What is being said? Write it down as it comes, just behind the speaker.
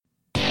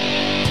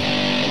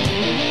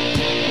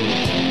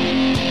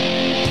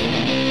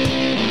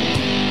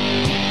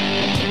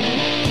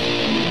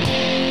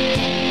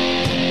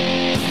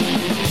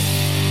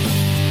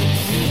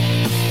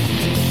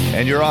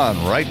And you're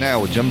on right now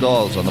with Jim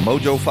Dawes on the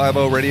Mojo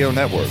 50 Radio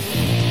Network.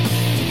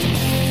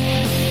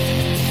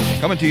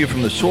 Coming to you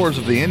from the shores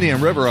of the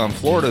Indian River on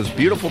Florida's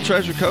beautiful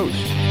Treasure Coast.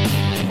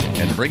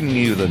 And bringing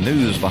you the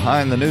news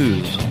behind the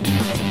news,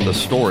 the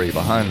story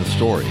behind the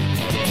story.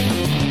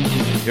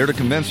 Here to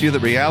convince you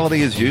that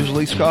reality is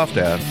usually scoffed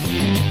at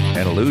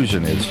and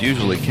illusion is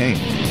usually king.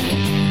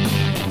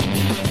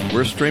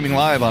 We're streaming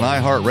live on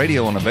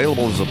iHeartRadio and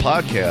available as a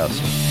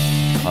podcast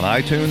on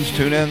iTunes,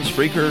 TuneIn,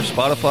 Spreaker,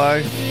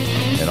 Spotify,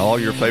 and all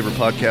your favorite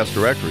podcast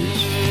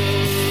directories.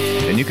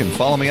 And you can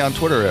follow me on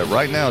Twitter at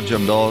Right Now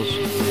Jim Dawes.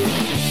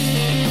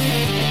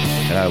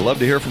 And I love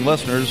to hear from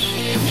listeners.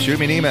 Shoot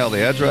me an email.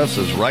 The address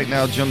is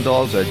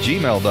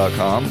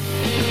rightnowjimdawes@gmail.com.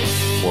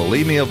 Or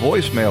leave me a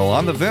voicemail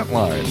on the vent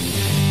line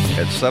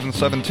at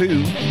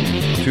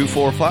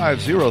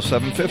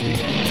 772-245-0750.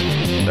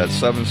 That's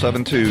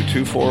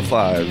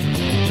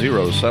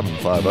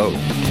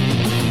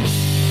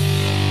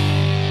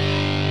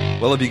 772-245-0750.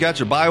 Well, have you got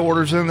your buy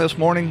orders in this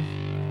morning?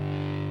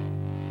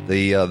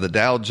 The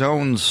Dow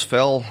Jones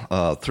fell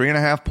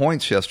 3.5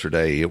 points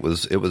yesterday. It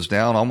was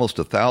down almost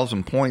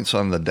 1,000 points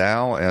on the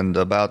Dow and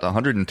about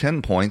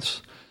 110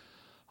 points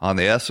on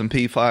the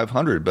S&P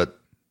 500. But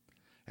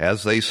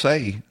as they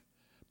say,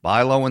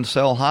 buy low and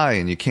sell high,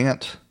 and you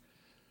can't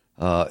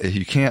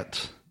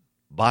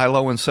buy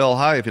low and sell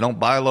high if you don't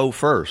buy low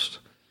first.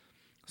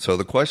 So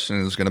the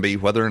question is going to be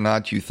whether or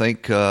not you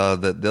think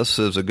that this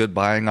is a good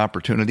buying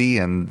opportunity,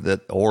 and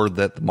that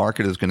the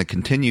market is going to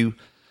continue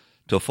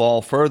to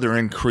fall further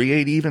and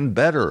create even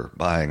better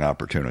buying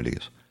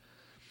opportunities.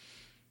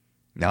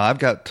 Now, I've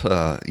got,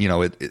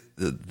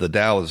 the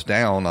Dow is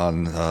down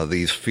on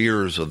these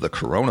fears of the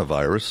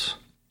coronavirus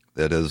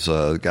that has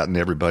gotten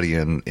everybody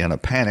in a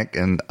panic,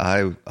 and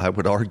I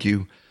would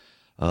argue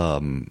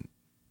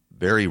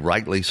very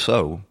rightly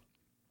so.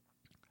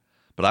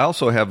 But I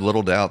also have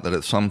little doubt that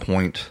at some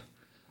point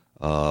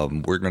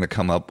we're going to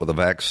come up with a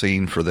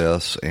vaccine for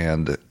this,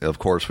 and of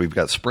course we've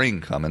got spring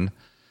coming.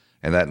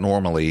 And that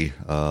normally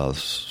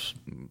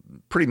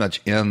pretty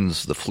much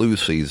ends the flu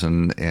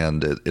season,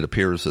 and it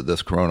appears that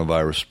this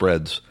coronavirus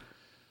spreads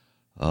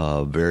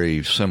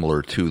very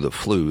similar to the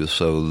flu.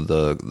 So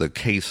the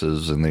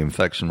cases and the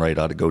infection rate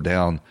ought to go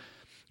down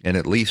and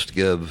at least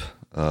give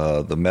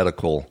the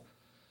medical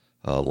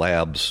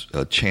labs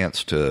a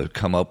chance to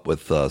come up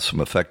with some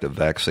effective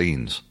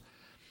vaccines.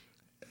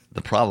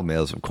 The problem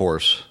is, of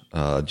course,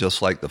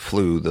 just like the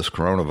flu, this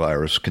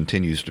coronavirus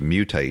continues to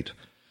mutate.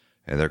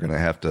 And they're going to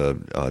have to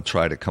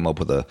try to come up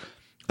with a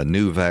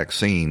new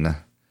vaccine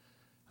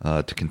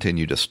to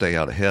continue to stay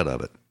out ahead of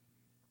it.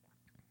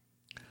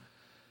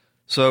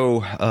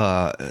 So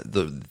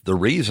the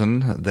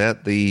reason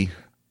that the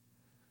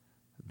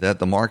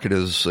market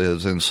is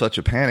in such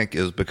a panic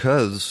is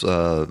because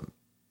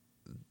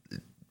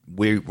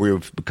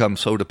we've become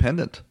so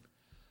dependent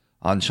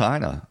on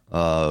China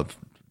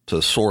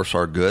to source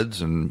our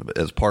goods and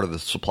as part of the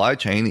supply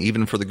chain,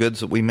 even for the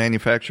goods that we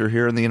manufacture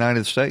here in the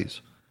United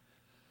States.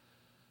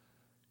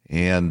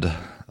 And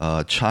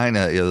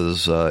China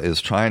is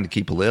trying to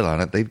keep a lid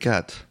on it. They've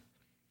got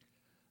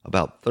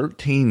about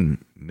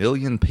 13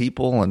 million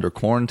people under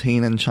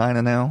quarantine in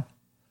China now,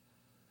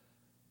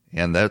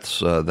 and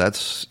that's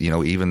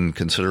even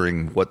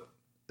considering what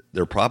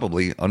they're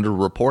probably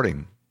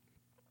underreporting.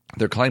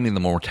 They're claiming the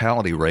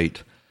mortality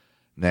rate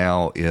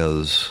now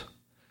is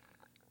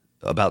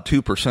about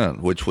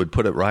 2%, which would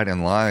put it right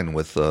in line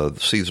with the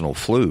seasonal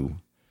flu.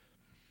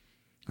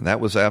 And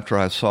that was after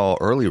I saw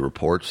early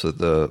reports that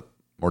the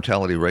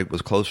mortality rate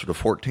was closer to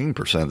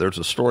 14%. There's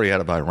a story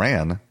out of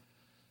Iran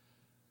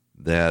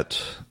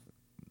that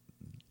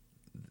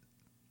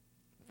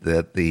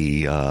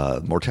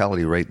the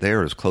mortality rate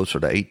there is closer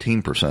to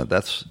 18%.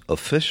 That's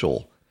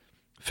official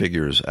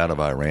figures out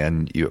of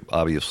Iran. You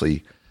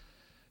obviously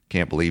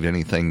can't believe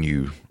anything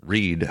you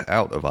read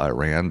out of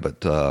Iran,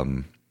 but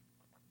I'm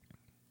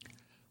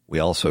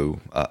also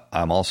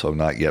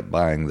not yet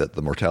buying that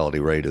the mortality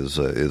rate is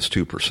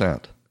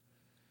 2%.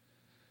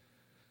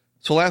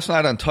 So last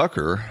night on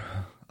Tucker,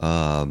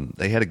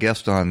 they had a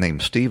guest on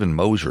named Stephen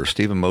Mosher.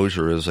 Stephen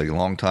Mosher is a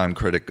longtime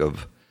critic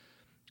of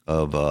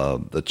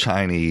the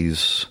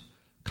Chinese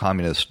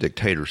communist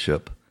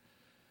dictatorship,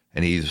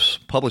 and he's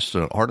published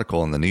an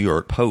article in the New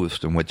York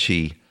Post in which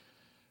he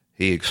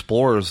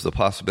explores the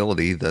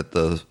possibility that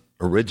the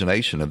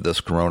origination of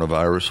this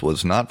coronavirus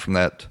was not from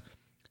that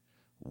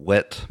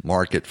wet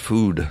market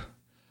food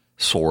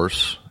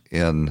source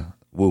in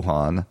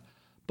Wuhan,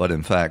 but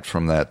in fact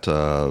from that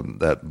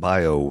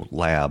bio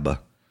lab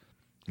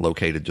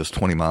located just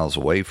 20 miles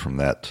away from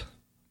that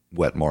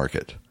wet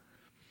market.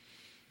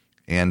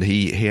 And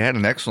he had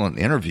an excellent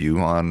interview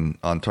on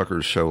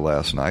Tucker's show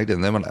last night.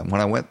 And then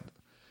when I went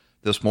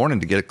this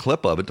morning to get a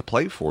clip of it to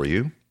play for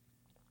you,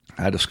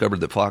 I discovered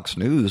that Fox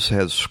News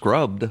has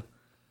scrubbed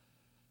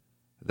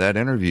that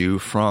interview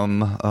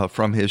from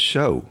his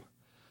show.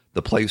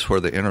 The place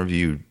where the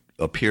interview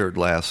appeared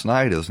last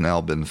night has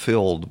now been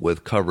filled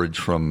with coverage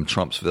from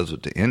Trump's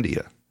visit to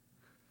India.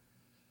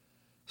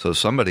 So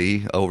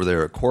somebody over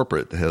there at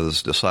corporate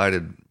has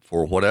decided,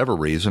 for whatever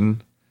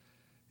reason,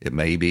 It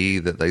may be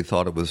that they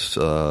thought it was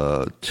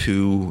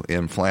too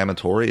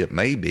inflammatory. It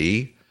may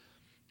be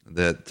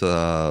that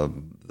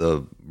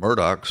the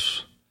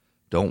Murdochs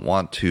don't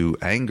want to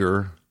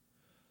anger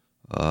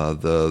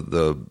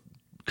the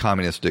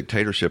communist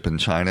dictatorship in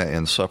China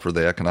and suffer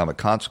the economic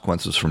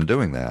consequences from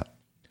doing that.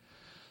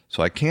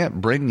 So I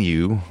can't bring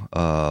you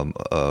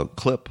a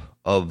clip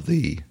of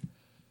the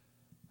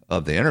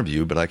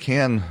interview, but I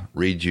can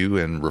read you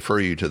and refer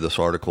you to this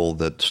article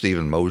that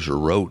Stephen Mosher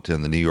wrote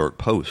in the New York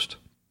Post.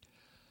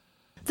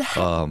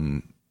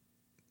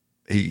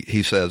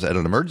 He says, at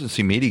an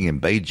emergency meeting in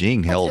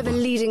Beijing held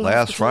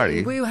last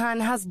Friday,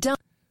 Wuhan has done.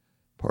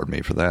 Pardon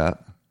me for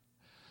that.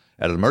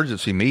 At an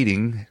emergency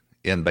meeting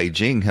in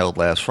Beijing held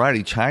last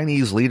Friday,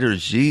 Chinese leader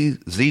Xi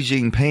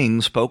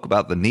Jinping spoke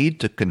about the need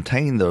to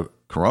contain the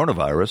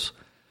coronavirus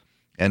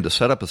and to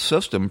set up a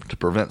system to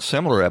prevent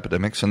similar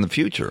epidemics in the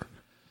future.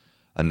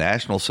 A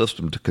national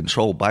system to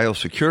control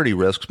biosecurity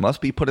risks must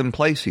be put in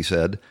place, he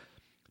said,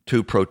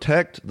 to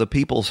protect the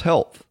people's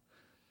health,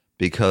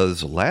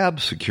 because lab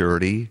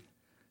security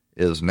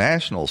is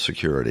national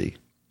security.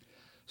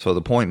 So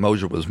the point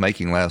Mosher was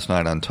making last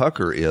night on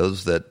Tucker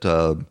is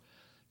that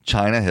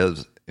China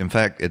has, in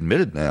fact,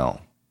 admitted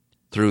now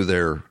through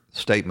their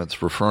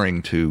statements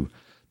referring to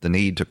the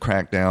need to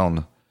crack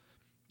down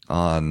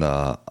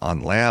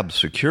on lab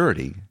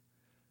security,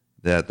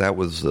 that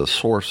was the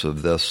source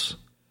of this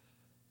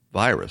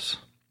virus.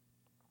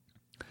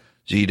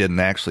 Xi didn't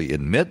actually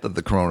admit that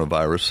the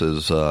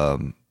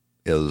coronavirus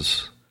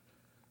is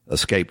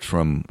escaped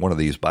from one of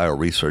these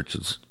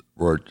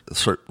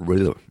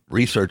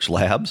research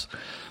labs.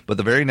 But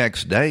the very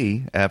next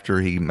day, after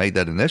he made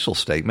that initial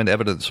statement,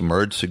 evidence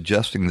emerged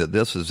suggesting that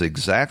this is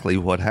exactly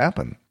what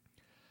happened,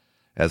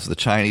 as the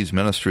Chinese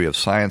Ministry of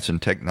Science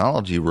and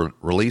Technology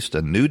released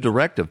a new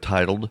directive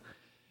titled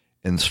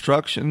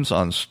Instructions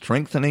on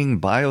Strengthening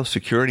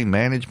Biosecurity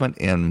Management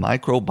in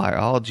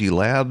Microbiology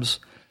Labs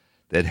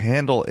that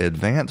Handle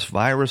Advanced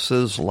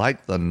Viruses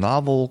like the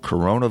Novel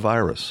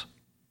Coronavirus.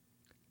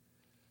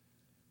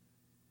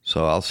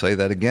 So I'll say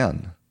that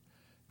again.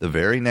 The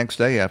very next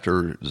day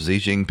after Xi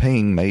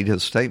Jinping made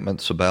his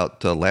statements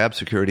about lab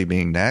security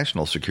being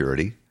national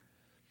security,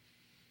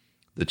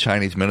 the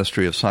Chinese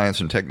Ministry of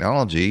Science and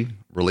Technology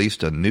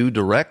released a new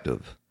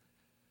directive.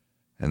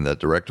 And that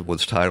directive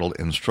was titled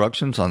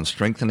Instructions on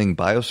Strengthening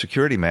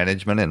Biosecurity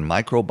Management in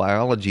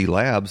Microbiology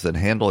Labs that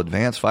Handle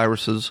Advanced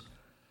Viruses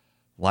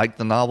like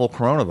the Novel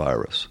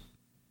Coronavirus.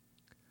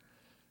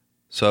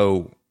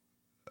 So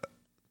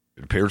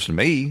it appears to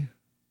me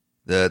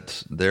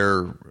that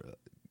they're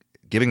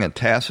giving a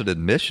tacit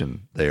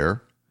admission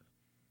there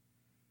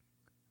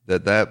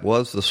that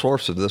was the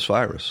source of this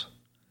virus.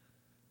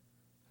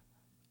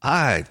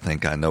 I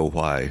think I know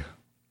why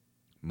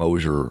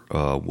Mosher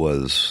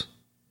was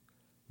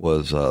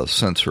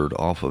censored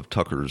off of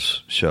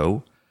Tucker's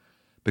show,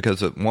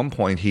 because at one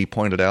point he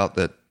pointed out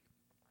that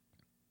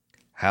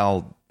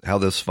how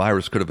this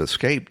virus could have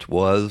escaped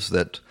was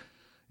that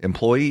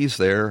employees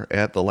there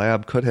at the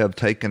lab could have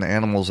taken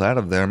animals out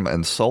of them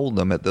and sold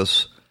them at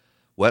this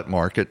wet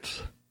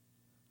market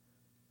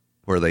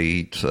where they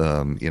eat,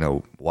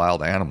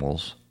 wild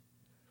animals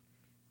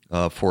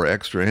for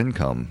extra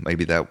income.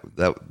 Maybe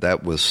that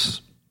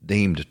was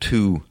deemed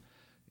too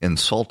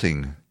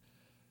insulting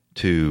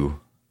to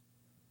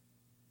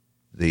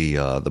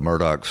the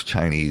Murdoch's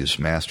Chinese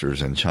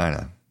masters in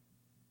China.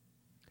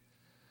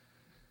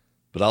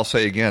 But I'll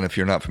say again, if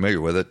you're not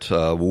familiar with it,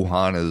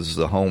 Wuhan is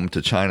the home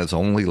to China's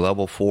only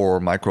level 4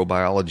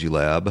 microbiology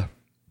lab.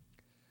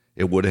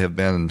 It would have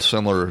been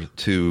similar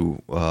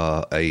to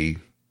a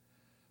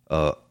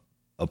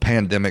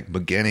pandemic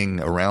beginning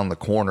around the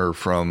corner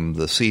from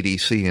the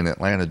CDC in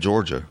Atlanta,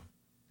 Georgia.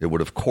 It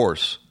would, of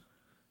course,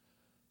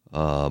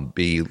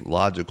 be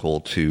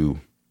logical to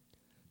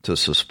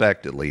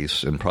suspect, at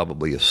least, and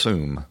probably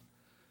assume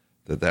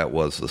that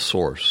was the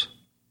source.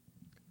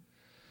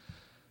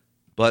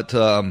 But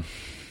the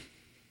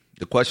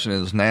question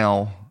is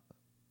now,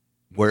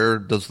 where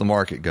does the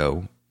market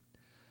go?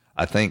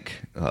 I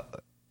think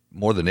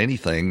more than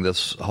anything,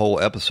 this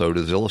whole episode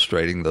is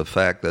illustrating the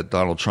fact that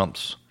Donald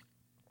Trump's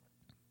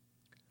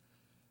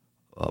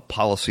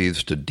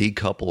policies to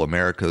decouple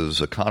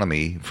America's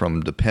economy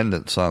from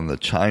dependence on the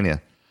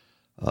China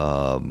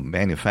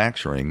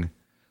manufacturing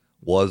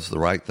was the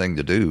right thing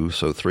to do.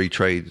 So three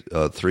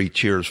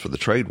cheers for the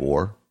trade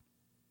war.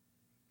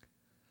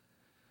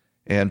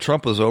 And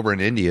Trump was over in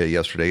India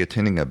yesterday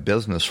attending a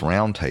business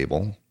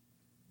roundtable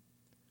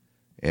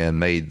and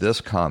made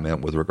this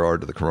comment with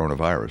regard to the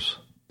coronavirus.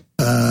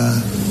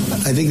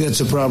 I think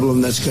that's a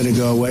problem that's going to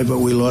go away, but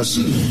we lost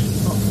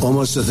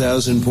almost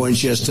 1,000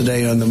 points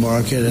yesterday on the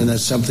market, and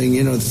that's something,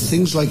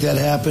 things like that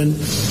happen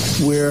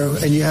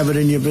and you have it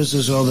in your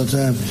business all the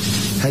time,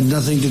 had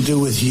nothing to do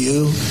with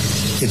you.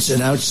 It's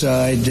an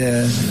outside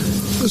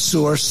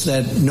source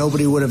that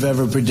nobody would have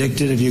ever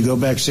predicted. If you go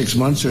back 6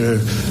 months or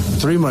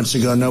 3 months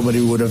ago,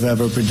 nobody would have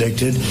ever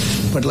predicted.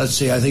 But let's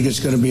see, I think it's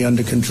going to be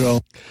under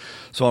control.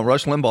 So on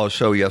Rush Limbaugh's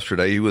show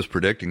yesterday, he was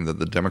predicting that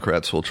the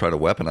Democrats will try to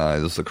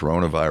weaponize the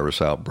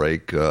coronavirus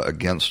outbreak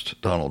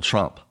against Donald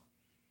Trump.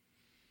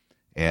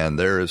 And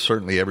there is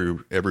certainly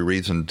every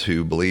reason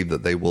to believe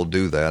that they will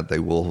do that. They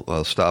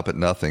will stop at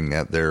nothing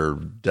at their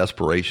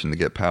desperation to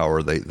get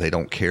power. They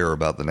don't care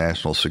about the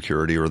national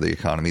security or the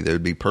economy. They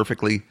would be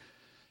perfectly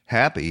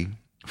happy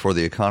for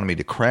the economy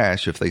to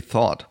crash if they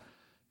thought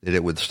that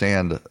it would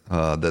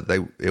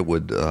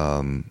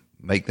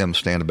make them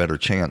stand a better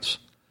chance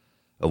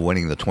of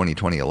winning the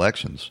 2020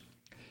 elections.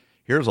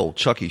 Here's old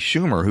Chucky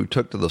Schumer, who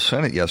took to the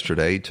Senate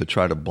yesterday to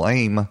try to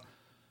blame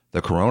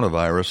the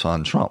coronavirus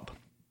on Trump.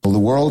 Well, the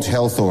World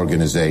Health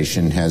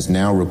Organization has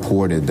now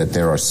reported that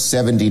there are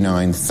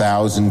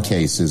 79,000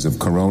 cases of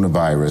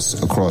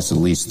coronavirus across at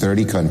least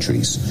 30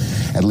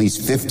 countries, at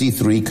least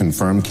 53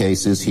 confirmed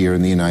cases here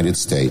in the United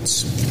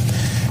States.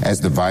 As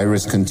the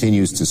virus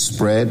continues to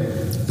spread,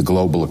 the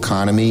global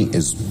economy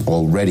is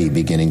already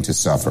beginning to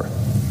suffer.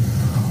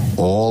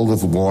 All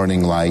of the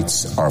warning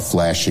lights are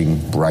flashing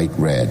bright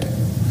red.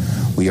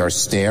 We are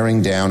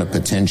staring down a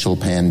potential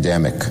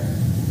pandemic,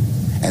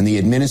 and the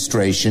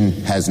administration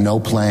has no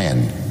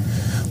plan.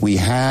 We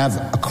have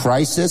a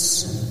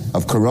crisis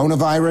of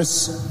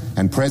coronavirus,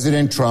 and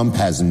President Trump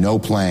has no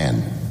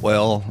plan.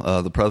 Well,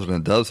 the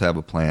president does have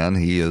a plan.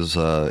 He is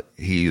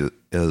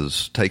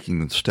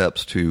taking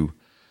steps to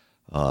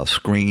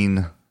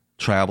screen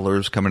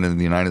travelers coming into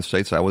the United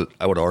States. I would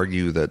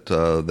argue that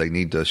they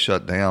need to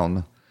shut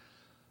down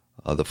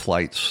the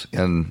flights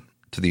into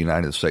the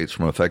United States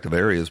from affected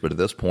areas. But at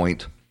this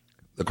point,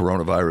 the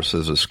coronavirus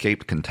has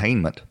escaped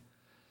containment.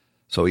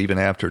 So even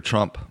after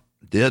Trump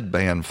did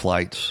ban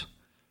flights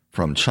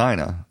from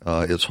China,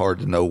 it's hard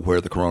to know where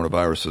the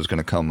coronavirus is going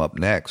to come up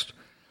next.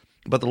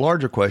 But the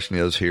larger question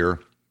is here,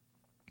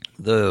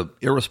 the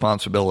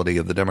irresponsibility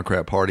of the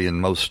Democrat Party and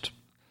most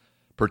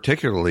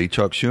particularly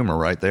Chuck Schumer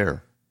right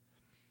there.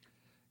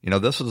 You know,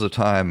 this is a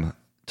time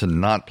to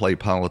not play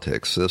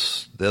politics.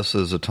 This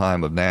is a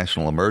time of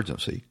national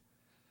emergency.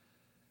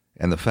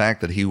 And the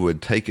fact that he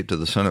would take it to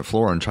the Senate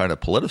floor and try to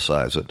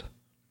politicize it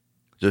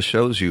just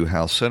shows you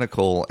how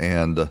cynical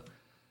and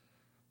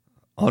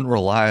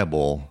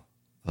unreliable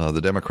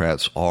the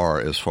Democrats are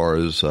as far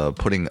as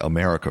putting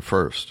America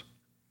first.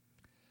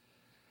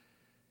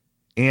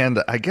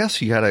 And I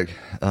guess you got to,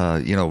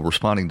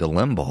 responding to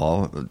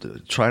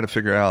Limbaugh, try to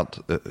figure out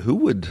who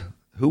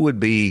would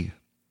be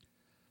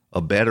a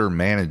better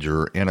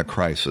manager in a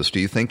crisis. Do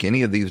you think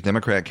any of these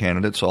Democrat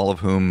candidates, all of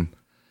whom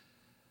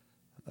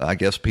I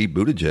guess Pete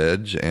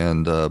Buttigieg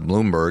and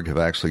Bloomberg have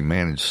actually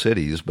managed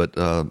cities, but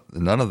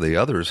none of the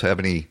others have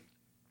any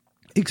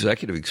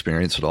executive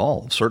experience at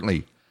all?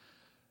 Certainly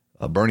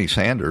Bernie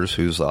Sanders,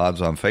 who's the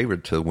odds-on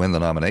favorite to win the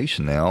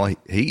nomination now,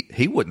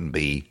 he wouldn't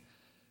be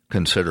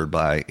considered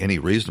by any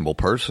reasonable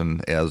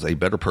person as a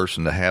better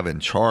person to have in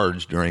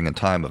charge during a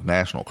time of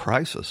national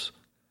crisis.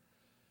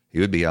 He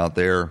would be out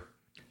there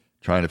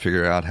trying to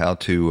figure out how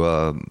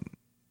to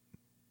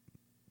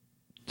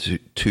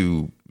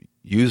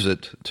use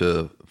it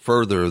to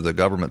further the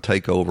government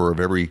takeover of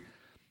every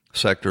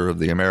sector of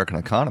the American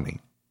economy.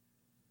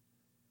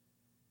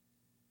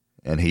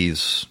 And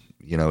he's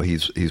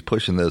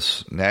pushing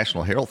this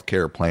national health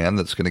care plan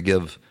that's going to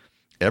give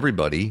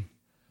everybody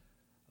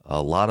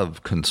a lot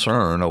of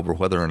concern over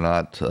whether or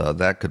not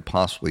that could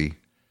possibly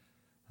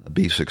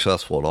be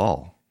successful at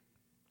all.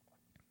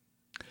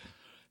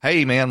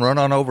 Hey, man, run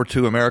on over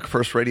to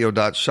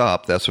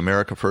AmericaFirstRadio.shop. That's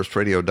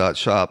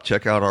AmericaFirstRadio.shop.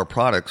 Check out our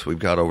products we've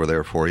got over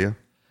there for you.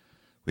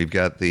 We've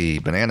got the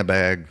Banana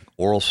Bag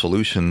oral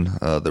solution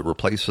that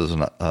replaces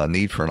a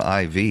need for an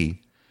IV.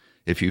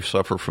 If you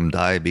suffer from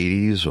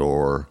diabetes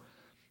or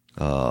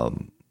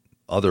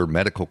other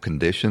medical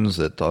conditions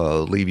that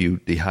leave you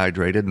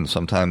dehydrated and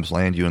sometimes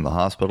land you in the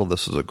hospital,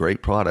 this is a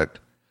great product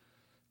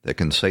that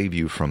can save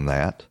you from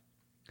that.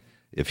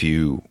 If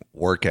you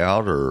work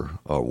out or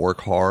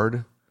work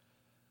hard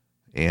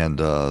and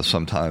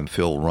sometimes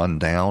feel run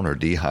down or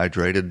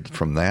dehydrated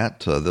from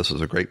that, this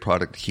is a great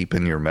product to keep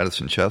in your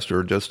medicine chest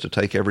or just to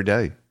take every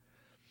day.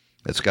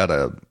 It's got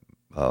a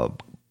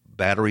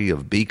battery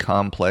of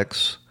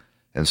B-complex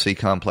and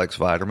C-complex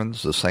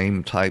vitamins, the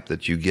same type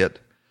that you get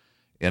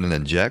in an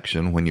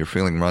injection when you're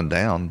feeling run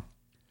down,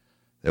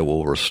 that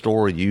will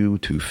restore you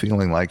to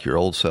feeling like your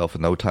old self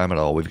in no time at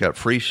all. We've got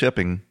free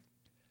shipping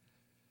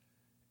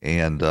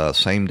and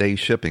same-day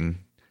shipping.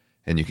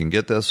 And you can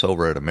get this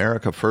over at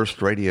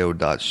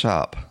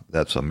AmericaFirstRadio.shop.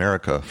 That's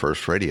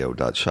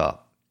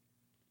AmericaFirstRadio.shop.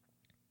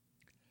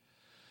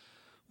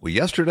 Well,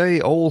 yesterday,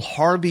 old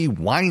Harvey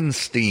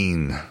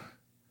Weinstein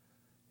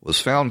was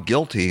found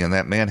guilty in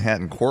that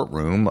Manhattan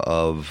courtroom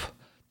of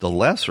the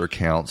lesser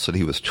counts that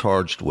he was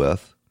charged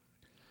with.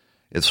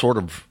 It sort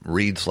of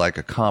reads like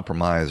a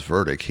compromise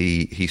verdict.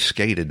 He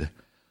skated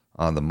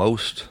on the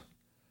most,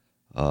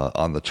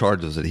 on the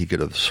charges that he could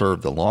have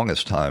served the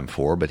longest time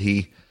for, but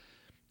he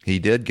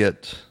did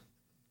get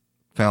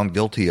found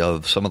guilty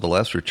of some of the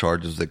lesser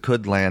charges that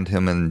could land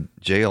him in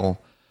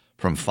jail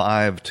from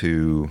 5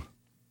 to,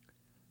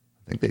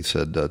 I think they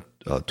said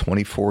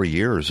 24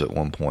 years at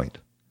one point.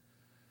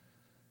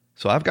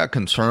 So I've got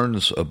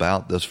concerns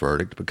about this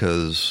verdict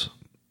because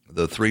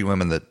the three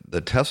women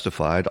that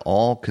testified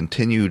all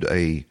continued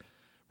a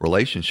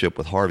relationship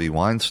with Harvey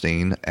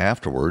Weinstein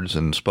afterwards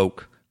and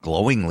spoke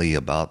glowingly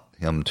about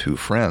him to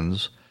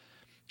friends.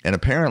 And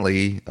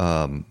apparently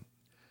there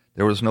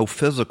was no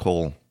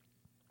physical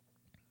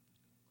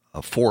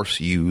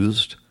force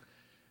used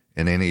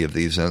in any of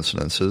these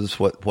incidences.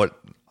 What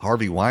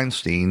Harvey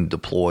Weinstein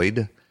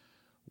deployed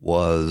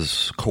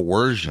was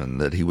coercion,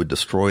 that he would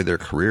destroy their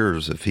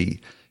careers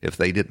if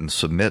they didn't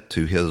submit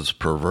to his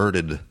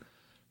perverted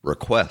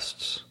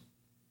requests.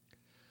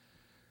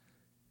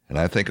 And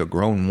I think a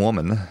grown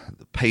woman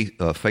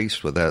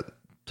faced with that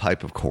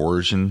type of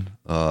coercion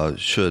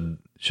should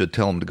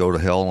tell him to go to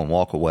hell and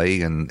walk away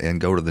and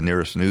go to the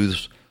nearest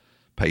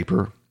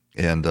newspaper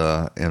and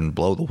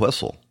blow the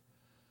whistle.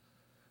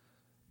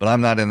 But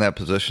I'm not in that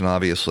position,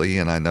 obviously,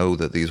 and I know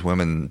that these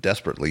women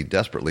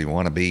desperately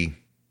want to be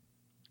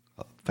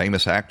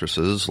famous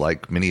actresses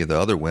like many of the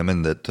other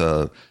women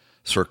that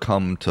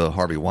succumbed to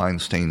Harvey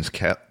Weinstein's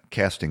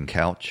casting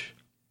couch.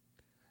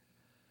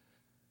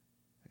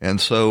 And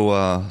so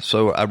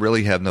I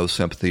really have no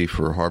sympathy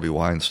for Harvey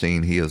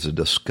Weinstein. He is a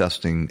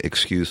disgusting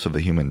excuse of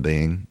a human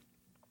being.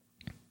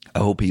 I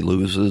hope he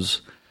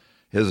loses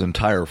his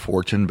entire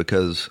fortune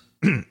because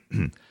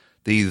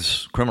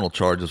these criminal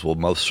charges will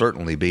most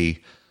certainly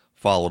be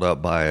followed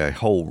up by a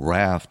whole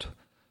raft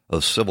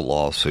of civil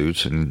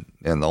lawsuits. And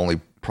the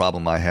only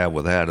problem I have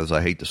with that is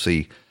I hate to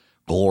see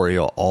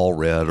Gloria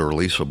Allred or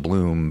Lisa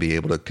Bloom be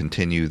able to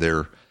continue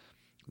their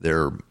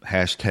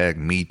hashtag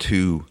Me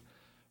Too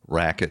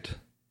racket.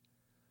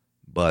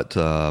 But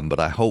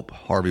I hope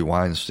Harvey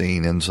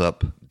Weinstein ends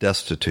up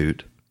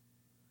destitute.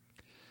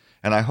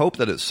 And I hope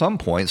that at some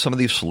point, some of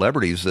these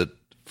celebrities that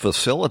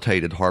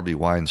facilitated Harvey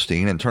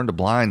Weinstein and turned a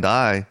blind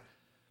eye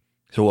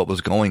to what was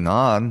going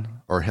on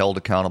are held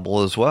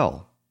accountable as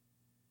well.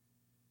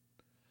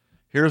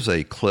 Here's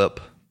a clip.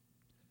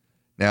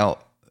 Now,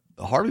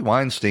 Harvey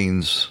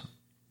Weinstein's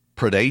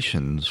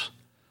predations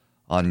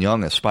on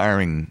young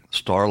aspiring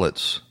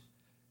starlets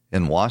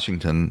in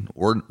Washington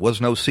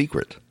was no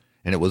secret.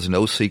 And it was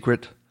no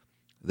secret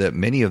that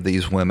many of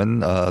these women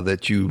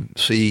that you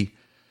see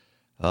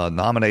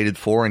nominated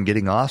for and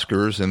getting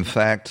Oscars, in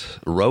fact,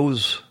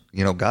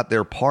 got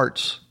their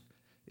parts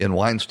in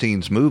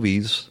Weinstein's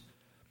movies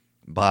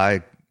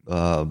by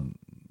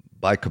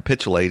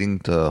capitulating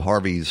to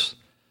Harvey's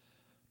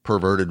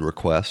perverted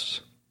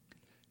requests.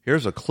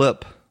 Here's a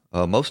clip.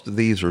 Most of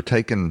these are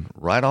taken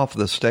right off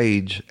the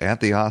stage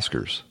at the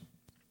Oscars.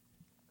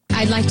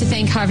 I'd like to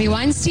thank Harvey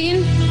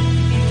Weinstein.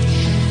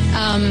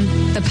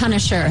 The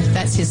Punisher,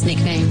 that's his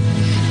nickname.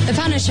 The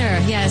Punisher,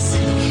 yes.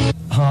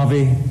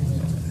 Harvey,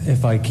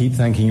 if I keep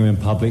thanking you in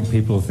public,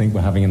 people will think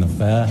we're having an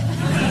affair.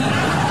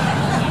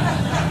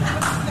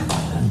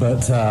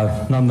 But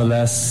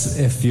nonetheless,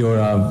 if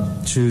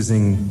you're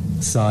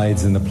choosing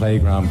sides in the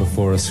playground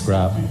before a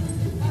scrap,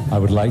 I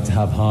would like to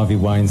have Harvey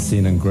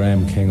Weinstein and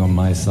Graham King on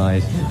my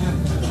side.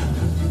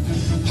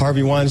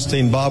 Harvey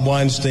Weinstein, Bob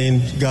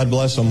Weinstein, God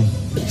bless them.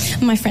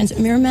 My friends at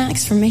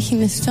Miramax for making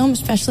this film,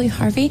 especially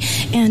Harvey.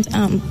 And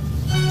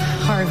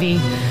Harvey,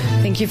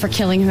 thank you for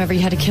killing whoever you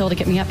had to kill to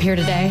get me up here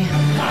today.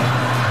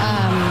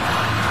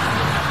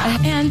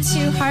 And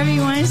to Harvey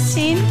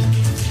Weinstein,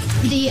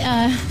 the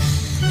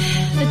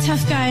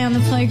tough guy on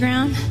the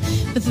playground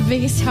with the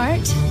biggest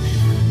heart.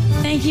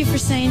 Thank you for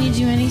saying you'd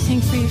do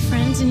anything for your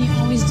friends, and you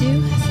always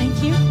do.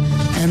 Thank you.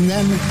 And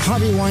then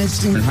Harvey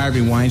Weinstein. And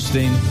Harvey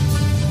Weinstein.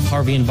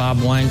 Harvey and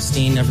Bob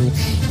Weinstein. Everyone.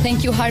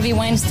 Thank you, Harvey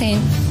Weinstein.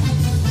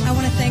 I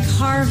want to thank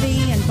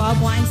Harvey and Bob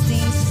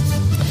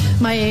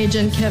Weinstein. My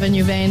agent, Kevin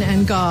Uvain,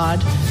 and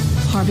God,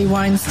 Harvey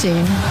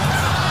Weinstein.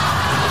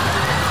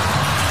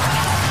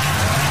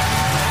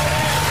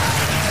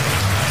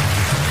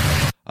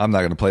 I'm not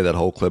going to play that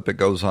whole clip. It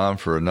goes on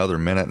for another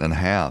minute and a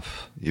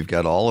half. You've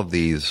got all of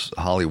these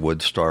Hollywood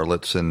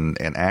starlets and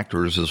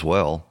actors as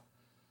well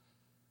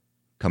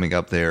coming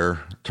up there,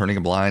 turning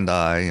a blind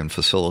eye and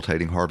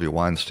facilitating Harvey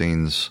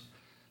Weinstein's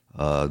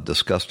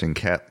disgusting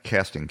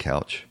casting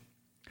couch.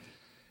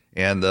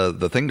 And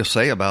the thing to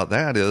say about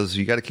that is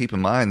you got to keep in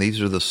mind these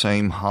are the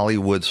same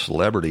Hollywood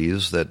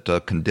celebrities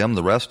that condemn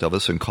the rest of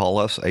us and call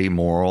us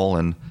amoral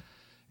and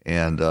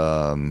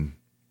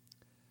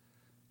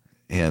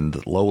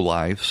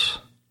lowlifes,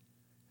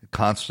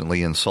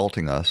 constantly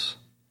insulting us.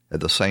 At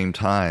the same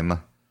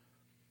time,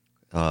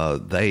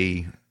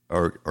 they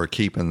are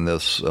keeping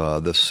this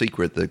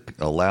secret that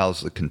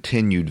allows the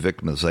continued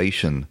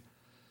victimization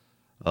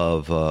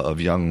of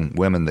young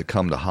women that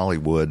come to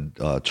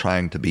Hollywood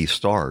trying to be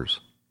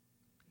stars.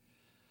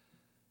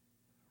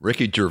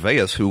 Ricky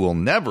Gervais, who will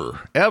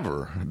never,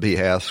 ever be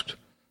asked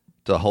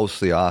to host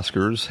the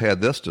Oscars,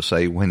 had this to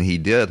say when he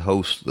did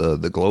host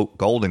the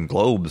Golden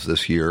Globes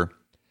this year,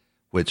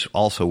 which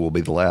also will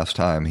be the last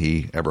time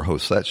he ever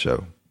hosts that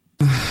show.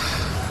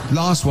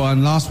 Last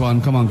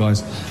one. Come on,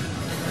 guys.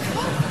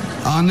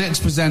 Our next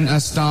presenter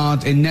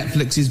starred in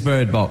Netflix's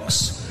Bird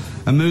Box,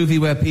 a movie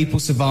where people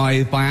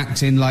survive by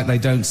acting like they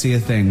don't see a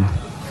thing.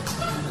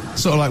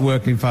 Sort of like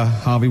working for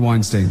Harvey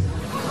Weinstein.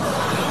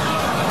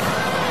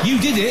 You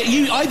did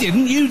it. I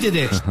didn't. You did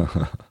it.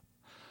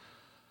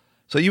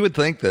 So you would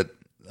think that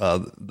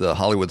the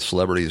Hollywood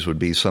celebrities would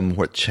be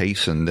somewhat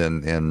chastened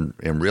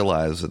and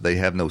realize that they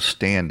have no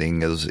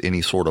standing as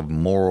any sort of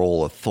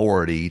moral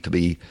authority to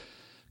be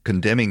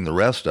condemning the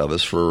rest of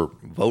us for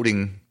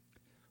voting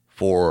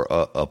for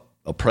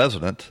a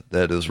president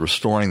that is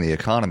restoring the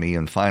economy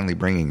and finally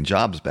bringing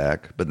jobs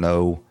back. But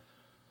no,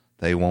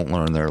 they won't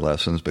learn their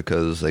lessons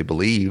because they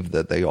believe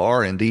that they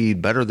are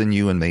indeed better than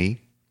you and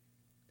me.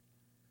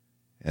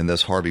 And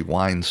this Harvey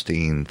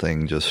Weinstein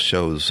thing just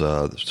shows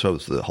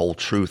the whole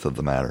truth of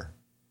the matter.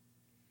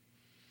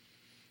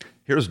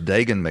 Here's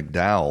Dagan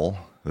McDowell,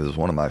 who is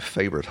one of my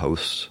favorite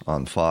hosts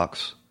on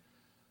Fox,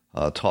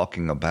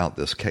 talking about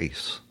this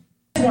case.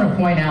 I want to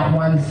point out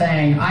one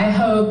thing. I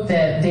hope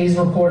that these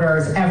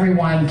reporters,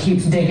 everyone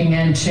keeps digging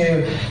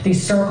into the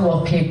circle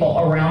of people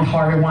around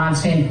Harvey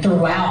Weinstein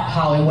throughout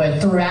Hollywood,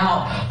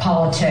 throughout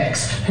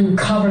politics, who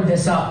covered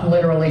this up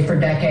literally for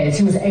decades.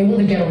 He was able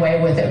to get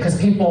away with it because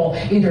people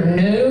either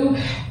knew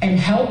and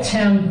helped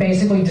him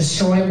basically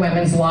destroy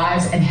women's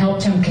lives and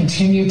helped him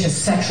continue to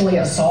sexually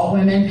assault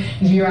women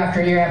year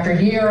after year after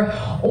year,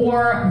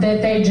 or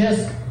that they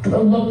just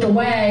looked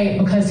away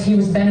because he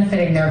was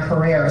benefiting their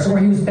careers or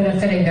he was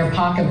benefiting their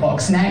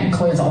pocketbooks, and that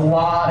includes a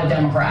lot of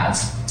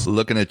Democrats.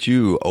 Looking at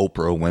you,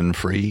 Oprah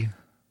Winfrey.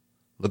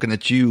 Looking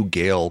at you,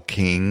 Gayle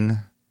King.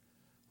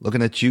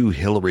 Looking at you,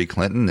 Hillary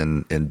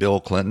Clinton and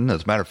Bill Clinton.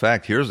 As a matter of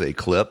fact, here's a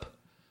clip.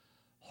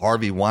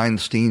 Harvey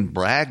Weinstein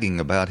bragging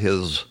about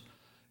his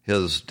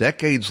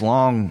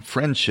decades-long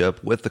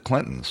friendship with the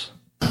Clintons.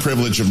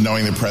 Privilege of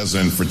knowing the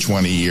president for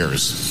 20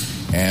 years.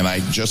 And I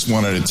just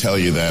wanted to tell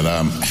you that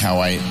how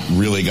I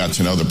really got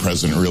to know the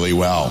president really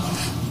well.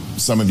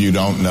 Some of you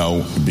don't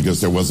know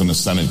because there wasn't a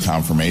Senate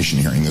confirmation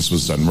hearing. This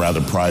was done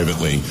rather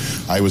privately.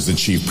 I was the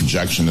chief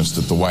projectionist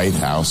at the White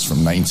House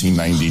from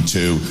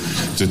 1992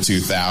 to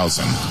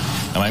 2000.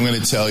 And I'm going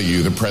to tell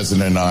you, the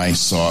president and I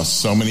saw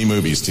so many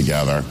movies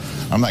together.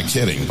 I'm not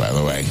kidding, by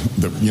the way.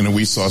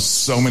 We saw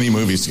so many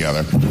movies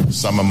together.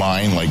 Some of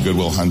mine, like Good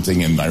Will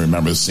Hunting, and I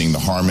remember seeing The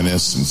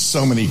Harmonists and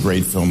so many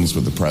great films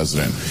with the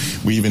president.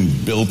 We even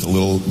built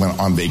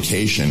on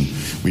vacation,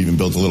 we even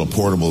built a little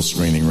portable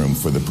screening room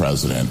for the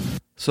president.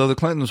 So the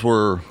Clintons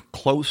were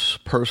close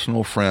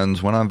personal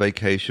friends, went on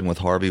vacation with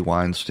Harvey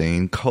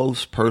Weinstein,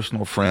 close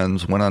personal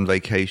friends, went on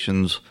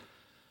vacations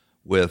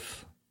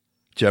with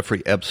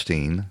Jeffrey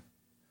Epstein.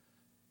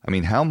 I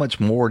mean, how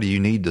much more do you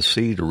need to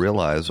see to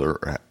realize,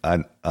 or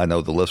I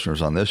know the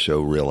listeners on this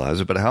show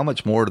realize it, but how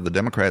much more do the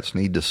Democrats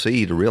need to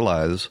see to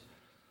realize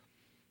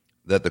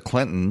that the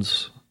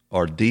Clintons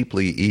are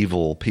deeply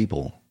evil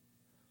people?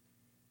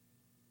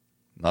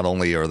 Not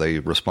only are they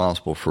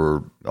responsible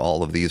for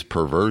all of these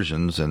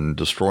perversions and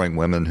destroying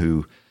women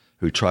who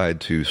tried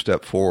to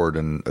step forward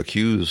and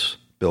accuse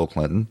Bill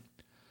Clinton,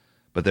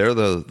 but they're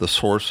the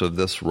source of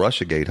this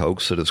Russiagate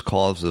hoax that has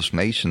caused this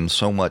nation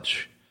so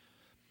much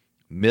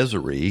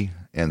misery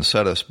and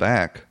set us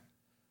back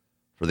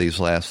for these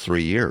last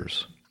 3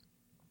 years.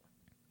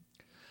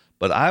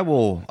 But I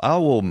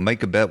will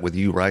make a bet with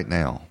you right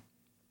now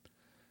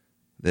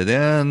that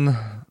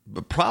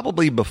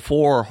probably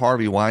before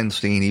Harvey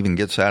Weinstein even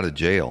gets out of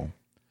jail,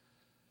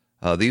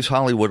 these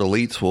Hollywood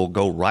elites will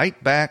go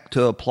right back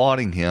to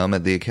applauding him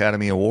at the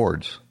Academy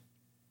Awards.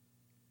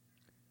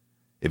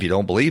 If you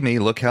don't believe me,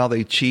 look how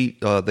they treat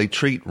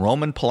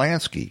Roman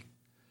Polanski,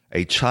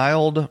 a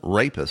child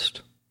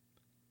rapist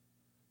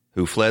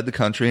who fled the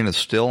country and is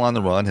still on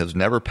the run, has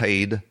never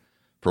paid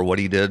for what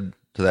he did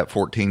to that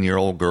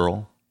 14-year-old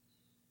girl.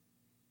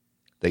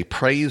 They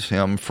praise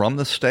him from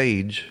the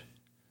stage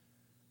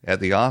at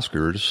the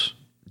Oscars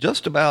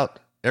just about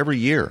every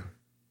year.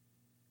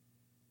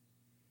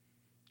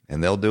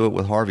 And they'll do it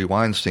with Harvey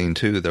Weinstein,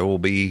 too. There will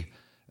be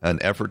an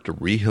effort to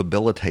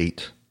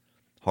rehabilitate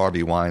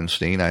Harvey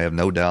Weinstein. I have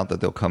no doubt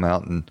that they'll come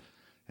out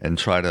and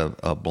try to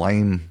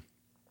blame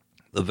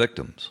the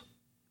victims.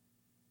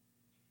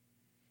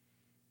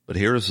 But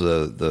here's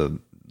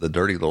the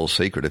dirty little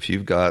secret. If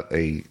you've got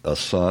a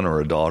son or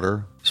a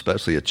daughter,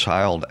 especially a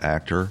child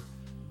actor,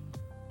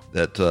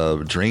 that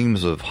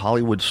dreams of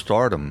Hollywood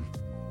stardom,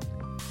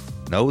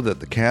 know that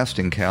the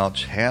casting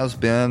couch has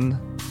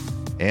been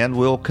and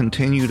will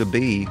continue to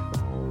be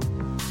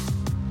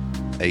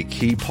a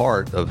key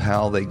part of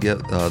how they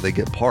get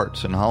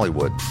parts in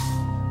Hollywood.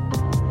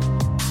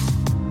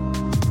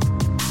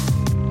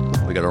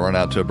 We got to run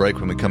out to a break.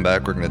 When we come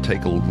back, we're going to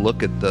take a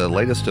look at the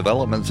latest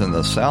developments in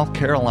the South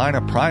Carolina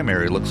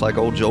primary. Looks like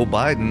old Joe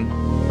Biden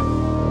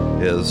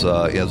is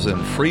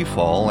in free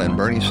fall, and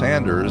Bernie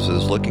Sanders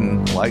is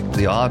looking like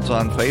the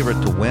odds-on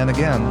favorite to win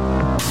again.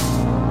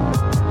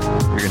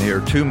 You're going to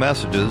hear two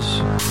messages,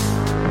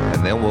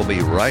 and then we'll be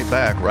right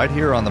back right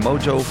here on the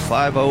Mojo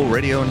 50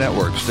 Radio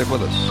Network. Stick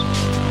with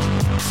us.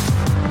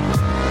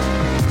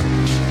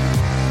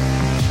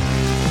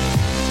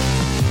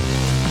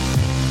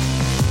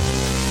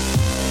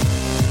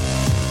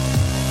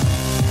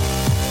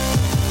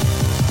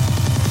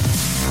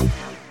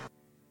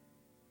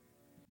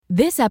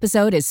 This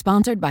episode is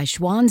sponsored by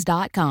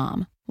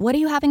Schwans.com. What are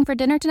you having for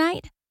dinner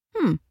tonight?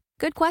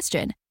 Good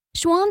question.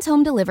 Schwann's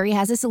Home Delivery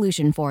has a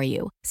solution for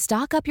you.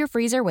 Stock up your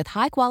freezer with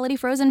high-quality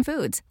frozen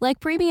foods like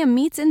premium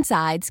meats and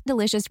sides,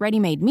 delicious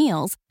ready-made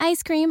meals,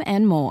 ice cream,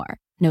 and more.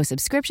 No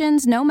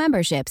subscriptions, no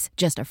memberships,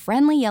 just a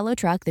friendly yellow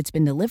truck that's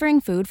been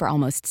delivering food for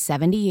almost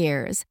 70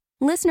 years.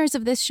 Listeners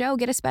of this show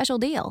get a special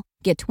deal.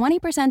 Get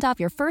 20% off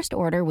your first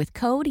order with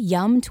code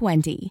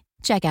YUM20.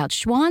 Check out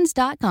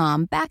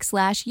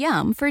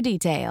schwans.com/YUM for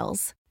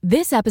details.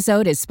 This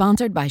episode is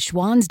sponsored by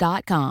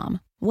schwans.com.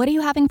 What are you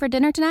having for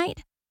dinner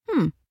tonight?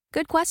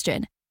 Good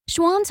question.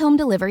 Schwann's Home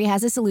Delivery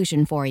has a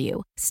solution for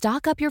you.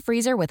 Stock up your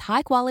freezer with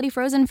high-quality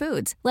frozen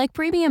foods like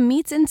premium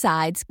meats and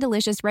sides,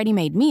 delicious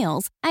ready-made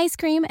meals, ice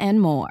cream,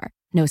 and more.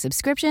 No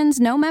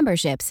subscriptions, no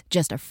memberships,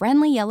 just a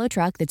friendly yellow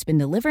truck that's been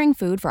delivering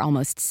food for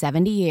almost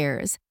 70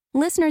 years.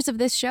 Listeners of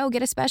this show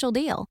get a special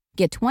deal.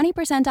 Get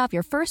 20% off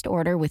your first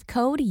order with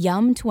code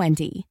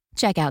YUM20.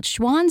 Check out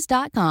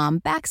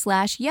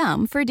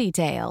schwans.com/YUM for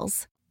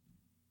details.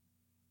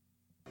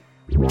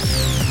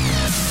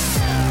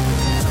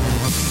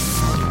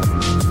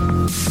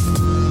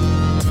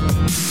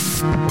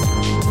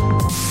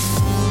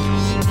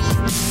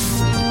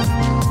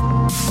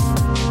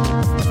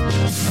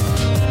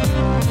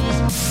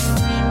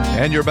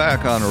 And you're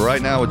back on Right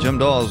Now with Jim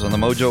Dawes on the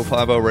Mojo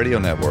 50 Radio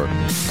Network.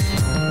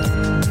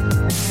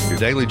 Your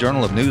daily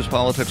journal of news,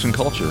 politics, and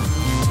culture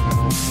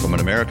from an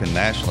American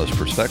nationalist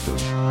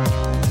perspective.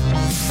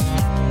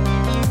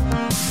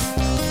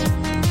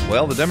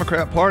 Well, the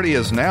Democrat Party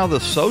is now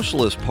the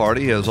Socialist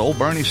Party as old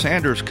Bernie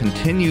Sanders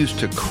continues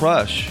to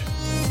crush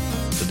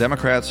the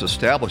Democrats'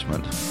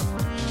 establishment.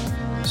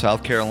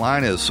 South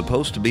Carolina is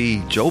supposed to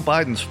be Joe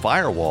Biden's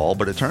firewall,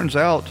 but it turns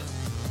out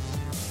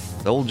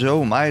the old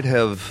Joe might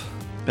have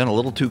been a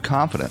little too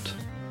confident.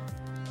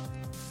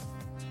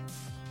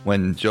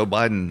 When Joe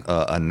Biden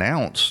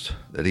announced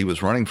that he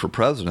was running for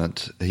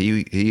president,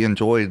 he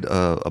enjoyed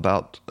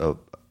about a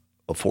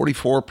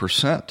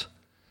 44%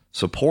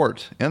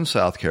 support in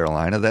South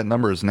Carolina. That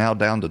number is now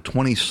down to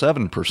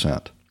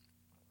 27%.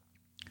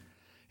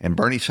 And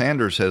Bernie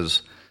Sanders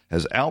has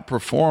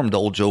outperformed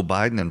old Joe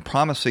Biden in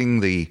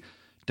promising the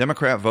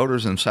Democrat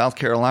voters in South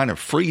Carolina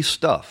free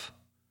stuff.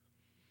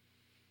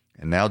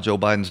 And now Joe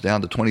Biden's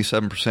down to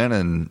 27%,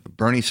 and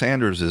Bernie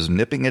Sanders is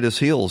nipping at his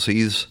heels.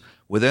 He's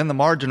within the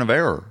margin of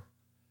error,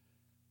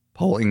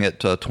 polling at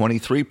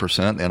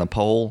 23% in a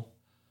poll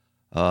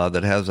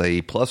that has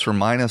a plus or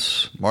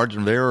minus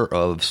margin of error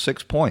of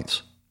 6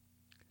 points.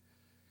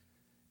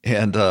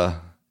 And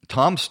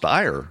Tom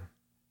Steyer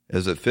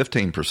is at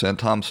 15%.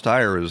 Tom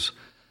Steyer is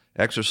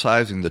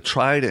exercising the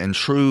tried and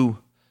true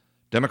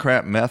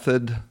Democrat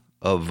method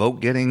of vote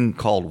getting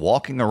called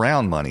walking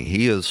around money.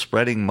 He is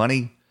spreading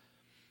money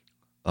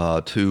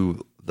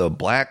to the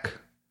black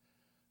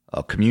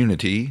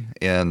community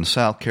in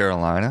South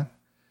Carolina,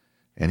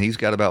 and he's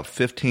got about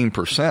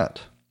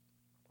 15%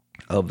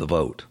 of the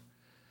vote.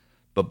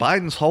 But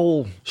Biden's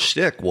whole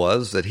shtick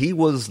was that he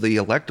was the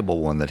electable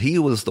one, that he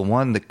was the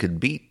one that could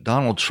beat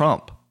Donald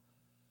Trump.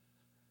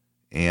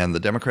 And the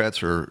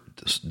Democrats are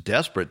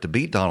desperate to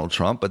beat Donald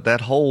Trump, but that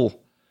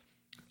whole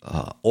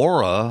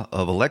aura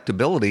of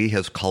electability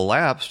has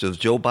collapsed as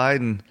Joe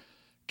Biden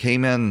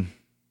came in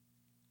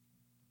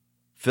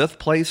 5th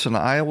place in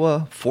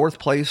Iowa, 4th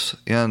place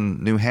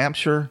in New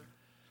Hampshire,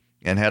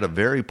 and had a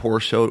very poor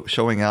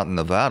showing out in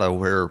Nevada,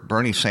 where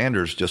Bernie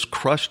Sanders just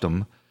crushed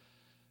him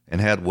and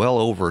had well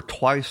over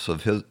twice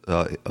of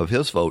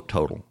his vote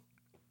total.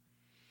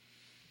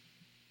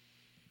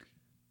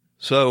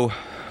 So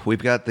we've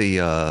got the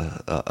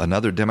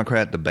another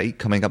Democrat debate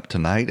coming up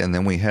tonight, and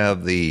then we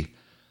have the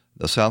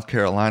South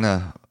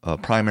Carolina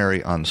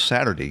primary on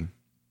Saturday.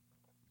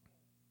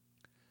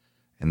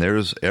 And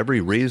there's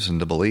every reason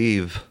to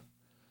believe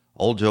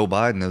old Joe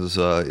Biden is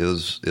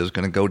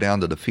going to go down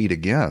to defeat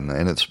again,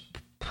 and it's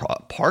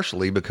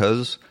partially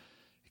because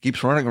he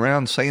keeps running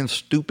around saying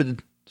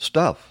stupid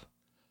stuff,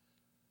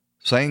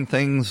 saying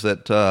things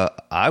that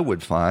I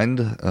would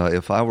find,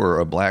 if I were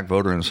a black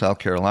voter in South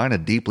Carolina,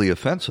 deeply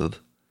offensive.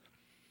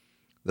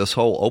 This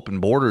whole open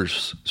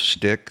borders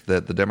shtick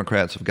that the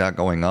Democrats have got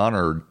going on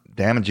are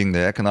damaging the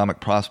economic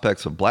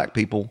prospects of black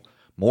people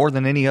more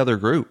than any other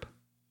group.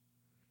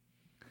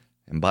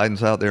 And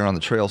Biden's out there on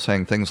the trail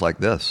saying things like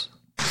this.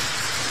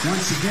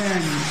 Once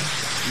again,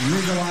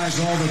 legalize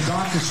all the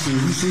DACA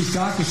students. These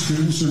DACA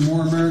students are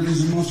more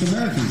Americans than most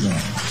Americans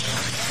are.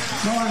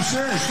 No, I'm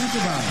serious. Think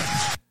about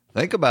it.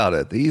 Think about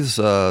it. These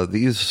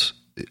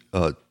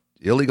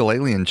illegal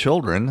alien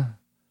children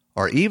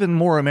are even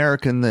more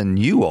American than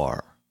you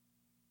are.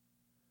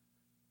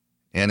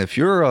 And if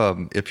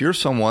you're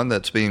someone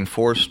that's being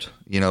forced,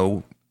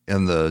 in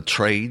the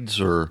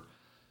trades or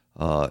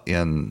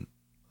in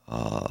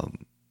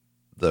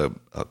the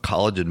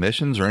college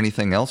admissions or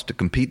anything else to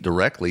compete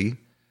directly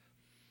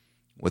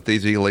with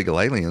these illegal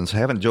aliens,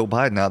 having Joe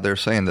Biden out there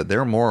saying that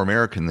they're more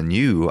American than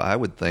you, I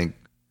would think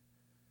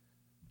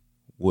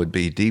would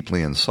be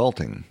deeply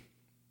insulting.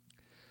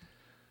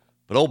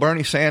 But old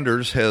Bernie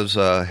Sanders has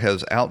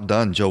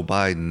outdone Joe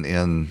Biden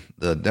in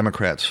the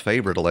Democrats'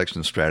 favorite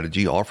election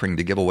strategy, offering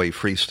to give away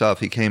free stuff.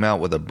 He came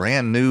out with a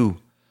brand new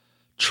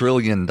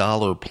trillion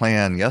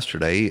plan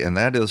yesterday, and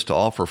that is to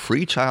offer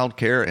free child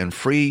care and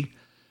free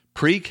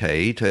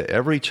pre-K to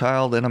every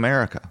child in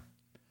America.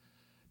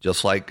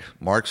 Just like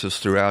Marxists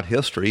throughout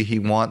history, he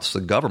wants the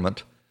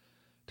government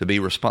to be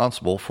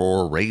responsible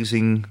for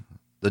raising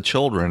the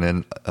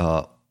children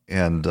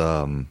and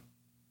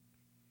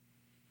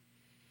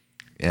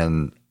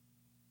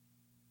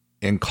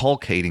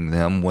inculcating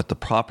them with the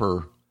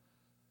proper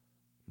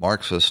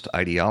Marxist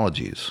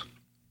ideologies.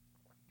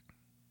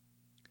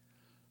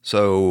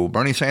 So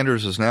Bernie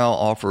Sanders has now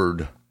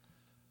offered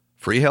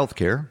free health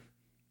care,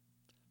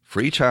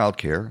 free child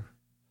care,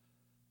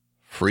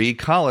 free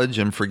college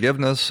and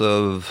forgiveness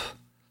of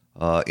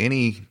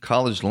any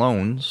college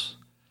loans.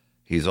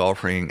 He's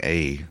offering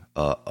a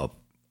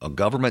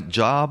government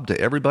job to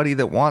everybody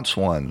that wants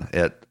one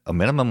at a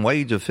minimum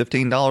wage of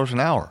 $15 an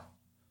hour.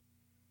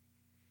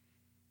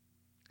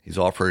 He's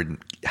offered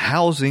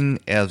housing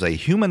as a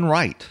human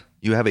right.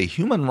 You have a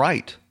human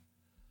right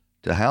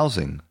to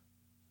housing.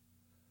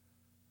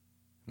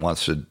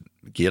 Wants to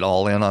get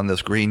all in on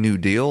this Green New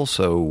Deal,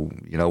 so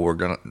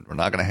we're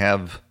not gonna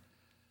have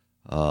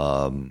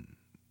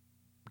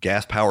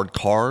gas-powered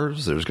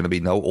cars. There's going to be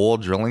no oil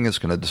drilling. It's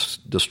going to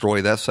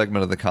destroy that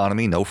segment of the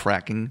economy. No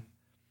fracking.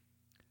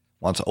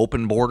 Wants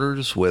open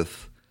borders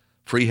with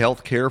free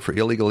health care for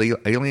illegal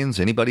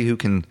aliens, anybody who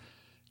can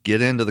get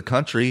into the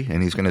country,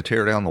 and he's going to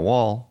tear down the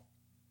wall.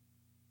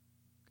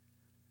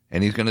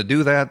 And he's going to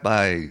do that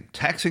by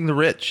taxing the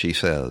rich, he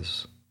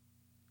says.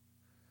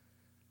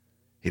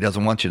 He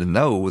doesn't want you to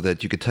know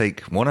that you could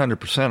take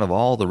 100% of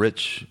all the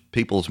rich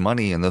people's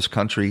money in this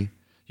country.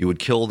 You would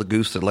kill the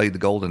goose that laid the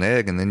golden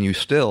egg, and then you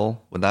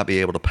still would not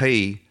be able to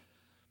pay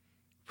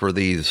for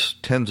these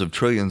tens of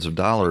trillions of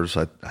dollars.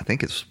 I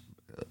think it's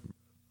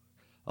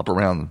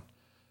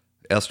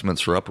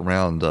estimates are up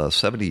around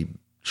 $70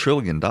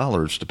 trillion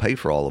to pay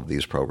for all of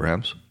these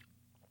programs.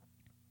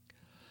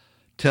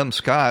 Tim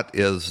Scott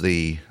is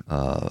the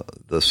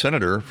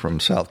senator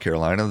from South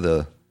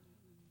Carolina.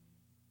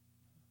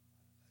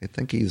 I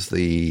think he's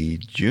the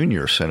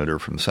junior senator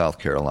from South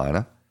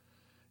Carolina.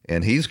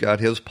 And he's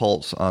got his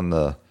pulse on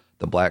the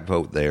black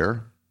vote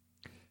there.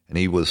 And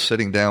he was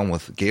sitting down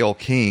with Gayle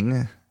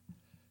King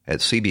at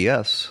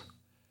CBS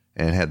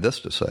and had this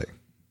to say.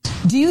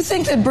 Do you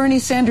think that Bernie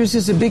Sanders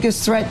is the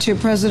biggest threat to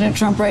President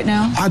Trump right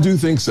now? I do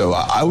think so.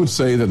 I would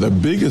say that the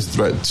biggest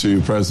threat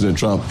to President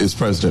Trump is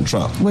President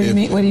Trump. What do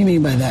you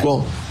mean by that?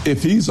 Well,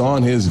 if he's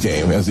on his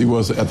game, as he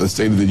was at the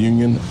State of the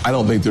Union, I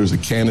don't think there's a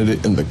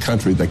candidate in the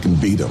country that can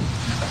beat him.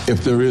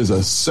 If there is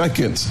a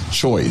second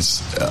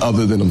choice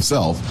other than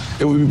himself,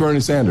 it would be Bernie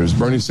Sanders.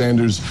 Bernie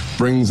Sanders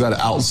brings that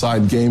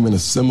outside game in a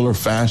similar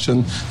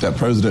fashion that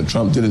President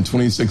Trump did in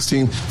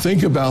 2016.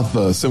 Think about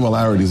the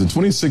similarities. In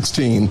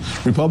 2016,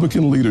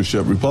 Republican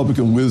leadership,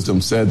 Republican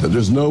wisdom said that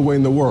there's no way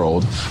in the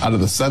world, out of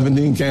the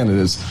 17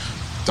 candidates,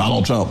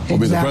 Donald Trump will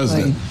be the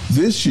president.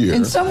 This year,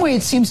 in some way,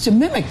 it seems to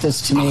mimic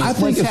this to me. I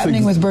think what's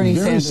happening with Bernie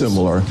Sanders. Very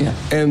similar. Yeah.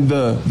 And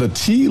the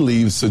tea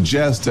leaves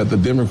suggest that the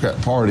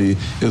Democrat Party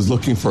is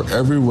looking for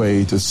every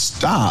way to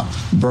stop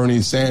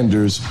Bernie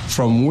Sanders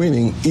from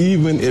winning,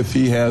 even if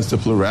he has the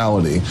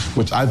plurality,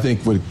 which I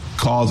think would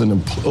cause an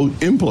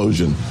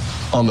implosion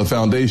on the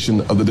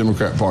foundation of the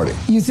Democrat Party.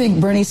 You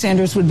think Bernie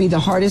Sanders would be the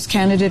hardest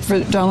candidate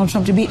for Donald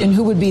Trump to beat, and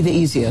who would be the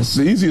easiest?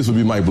 The easiest would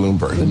be Mike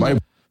Bloomberg.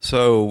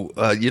 So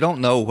you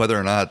don't know whether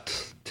or not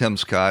Tim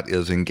Scott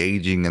is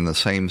engaging in the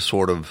same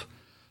sort of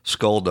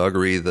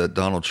skullduggery that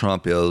Donald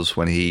Trump is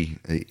when he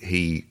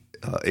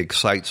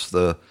excites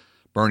the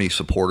Bernie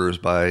supporters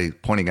by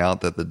pointing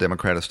out that the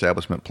Democrat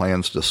establishment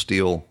plans to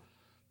steal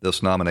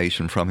this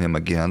nomination from him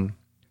again.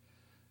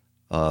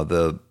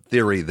 The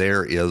theory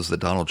there is that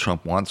Donald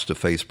Trump wants to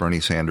face Bernie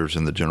Sanders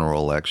in the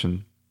general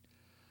election.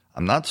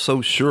 I'm not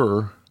so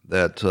sure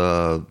that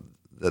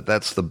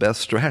that's the best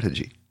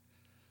strategy.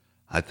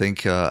 I think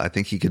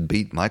he could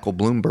beat Michael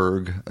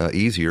Bloomberg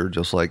easier,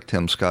 just like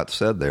Tim Scott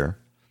said there.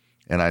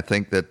 And I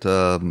think that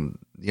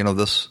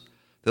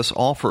this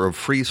offer of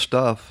free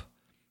stuff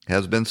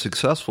has been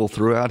successful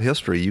throughout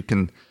history. You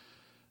can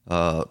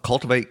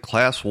cultivate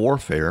class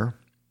warfare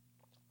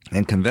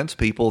and convince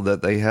people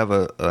that they have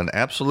an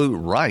absolute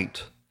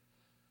right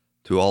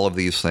to all of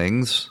these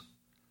things.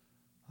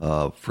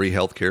 Free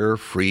healthcare,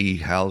 free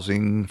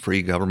housing,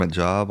 free government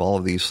job, all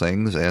of these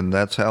things. And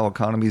that's how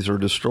economies are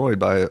destroyed,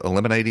 by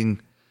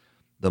eliminating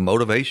the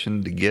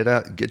motivation to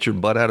get your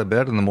butt out of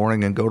bed in the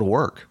morning and go to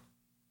work.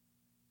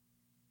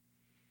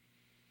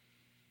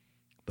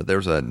 But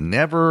there's a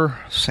Never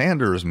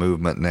Sanders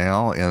movement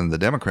now in the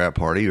Democrat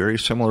Party, very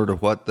similar to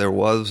what there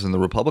was in the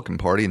Republican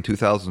Party in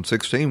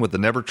 2016 with the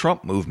Never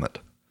Trump movement.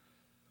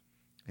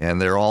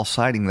 And they're all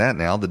citing that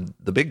now.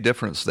 The big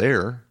difference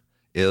there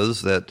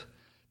is that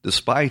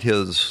despite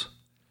his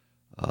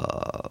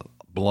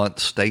blunt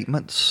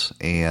statements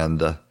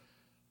and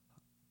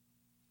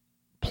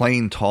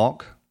plain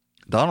talk,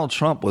 Donald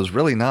Trump was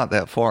really not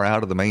that far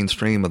out of the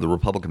mainstream of the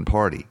Republican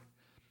Party.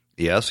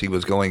 Yes, he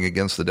was going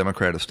against the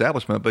Democrat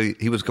establishment, but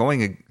he was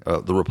going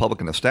the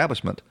Republican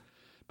establishment,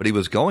 but he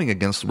was going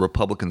against the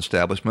Republican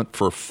establishment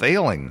for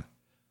failing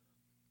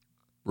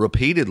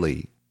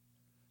repeatedly,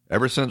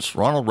 ever since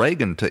Ronald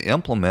Reagan, to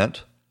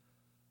implement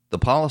the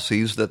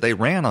policies that they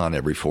ran on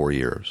every 4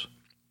 years.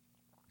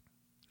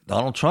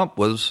 Donald Trump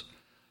was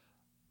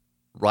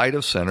right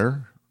of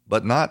center,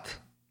 but not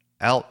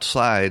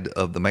outside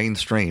of the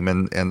mainstream,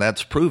 and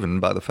that's proven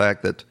by the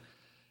fact that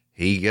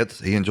he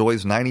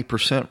enjoys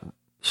 90%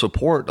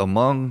 support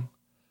among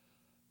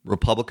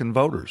Republican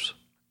voters.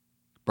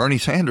 Bernie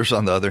Sanders,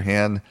 on the other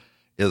hand,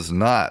 is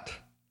not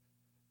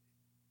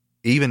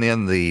even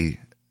in the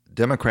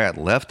Democrat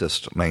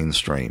leftist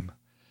mainstream.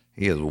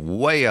 He is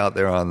way out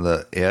there on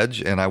the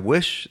edge, and I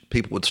wish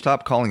people would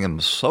stop calling him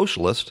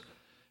socialist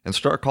and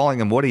start calling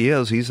him what he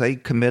is. He's a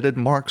committed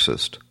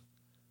Marxist.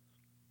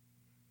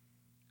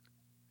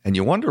 And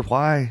you wonder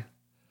why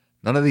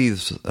none of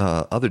these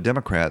other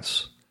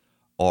Democrats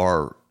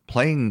are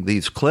playing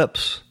these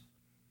clips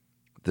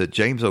that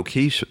James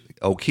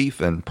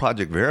O'Keefe and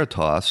Project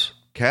Veritas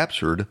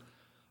captured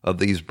of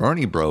these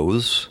Bernie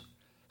bros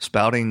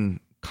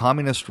spouting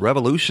communist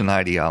revolution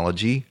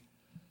ideology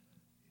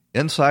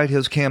inside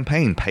his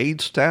campaign, paid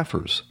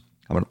staffers.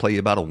 I'm going to play you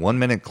about a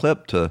 1-minute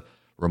clip to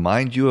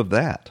remind you of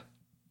that.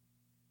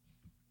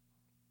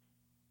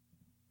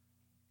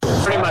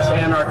 Pretty much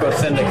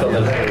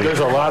anarcho-syndicalism. There's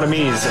a lot of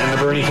me's in the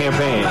Bernie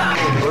campaign.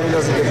 Bernie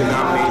doesn't get the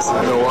nominees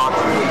in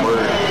Milwaukee with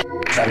Bernie.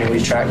 I mean,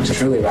 we attract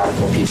truly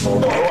radical people.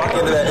 Walk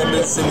into that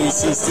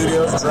NBC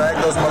studios,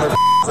 drag those motherfuckers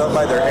up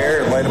by their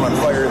hair and light them on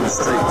fire in the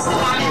streets.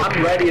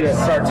 I'm ready to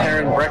start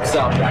tearing bricks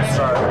up and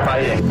start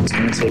fighting. It's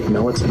going to take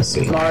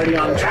militancy. I'm already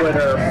on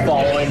Twitter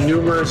following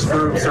numerous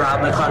groups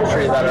around the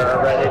country that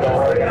are ready to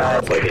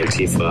organize. Like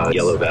Antifa,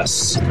 Yellow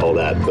Vests, all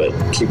that, but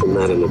keeping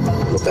that in the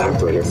back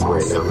burner for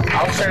right now.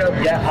 I'll straight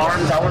up get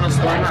arms. I want to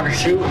learn how to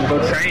shoot and go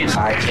train.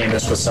 I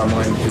canvass with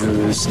someone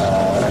who's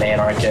an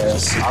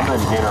anarchist. I'm an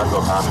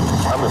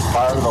anarcho-communist. I'm as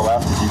far to the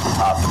left as you can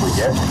possibly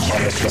get. I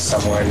canvass with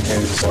someone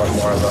who's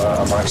more of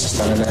a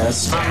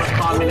Marxist-Leninist. I'm a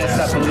communist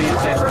that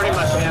believes in pretty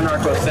much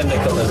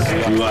anarcho-syndicalism.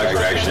 Gulags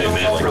are actually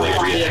meant for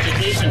like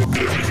re-education.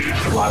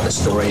 A lot of the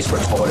stories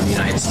we're told in the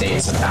United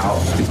States about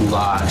the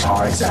gulags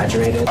are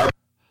exaggerated. A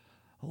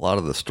lot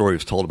of the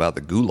stories told about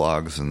the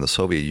gulags in the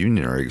Soviet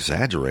Union are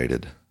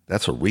exaggerated.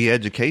 That's a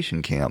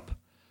re-education camp.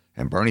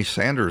 And Bernie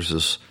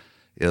Sanders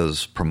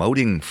is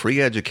promoting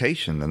free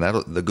education, and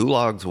that the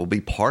gulags will be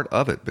part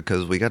of it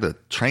because we got to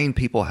train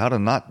people how to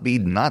not be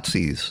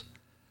Nazis.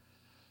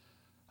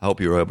 I hope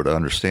you were able to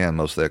understand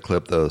most of that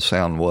clip. The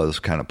sound was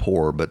kind of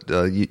poor, but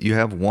you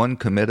have one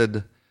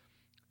committed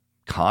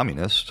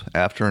communist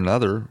after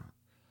another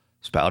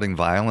spouting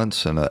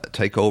violence and a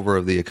takeover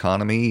of the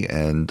economy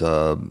and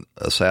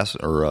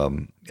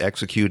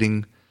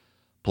executing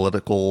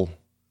political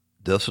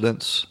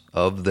dissidents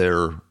of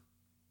their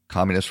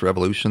communist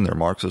revolution, their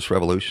Marxist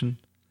revolution.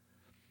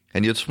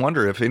 And you just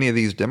wonder if any of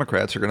these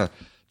Democrats are going to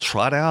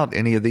trot out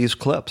any of these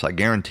clips. I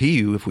guarantee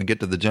you, if we get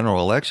to the general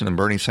election and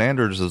Bernie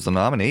Sanders is the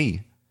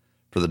nominee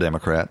for the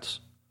Democrats,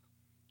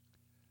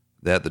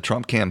 that the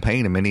Trump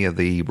campaign and many of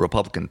the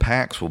Republican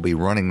PACs will be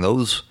running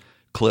those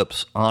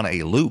clips on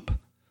a loop.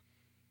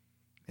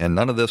 And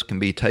none of this can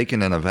be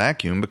taken in a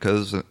vacuum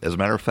because, as a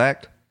matter of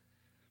fact,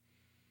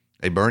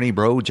 a Bernie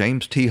bro,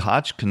 James T.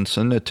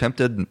 Hodgkinson,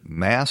 attempted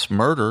mass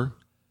murder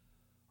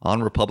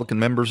on Republican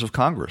members of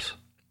Congress.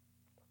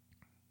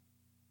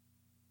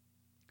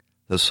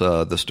 This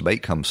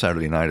debate come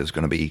Saturday night is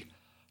going to be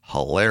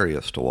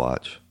hilarious to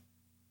watch.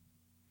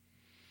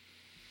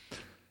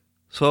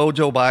 So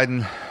Joe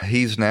Biden,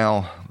 he's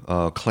now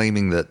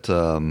claiming that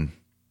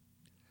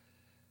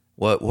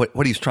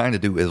what he's trying to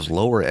do is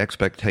lower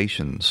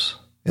expectations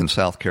in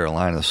South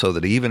Carolina so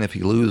that even if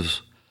he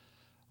loses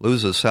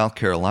South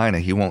Carolina,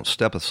 he won't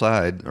step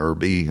aside or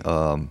be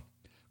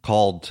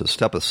called to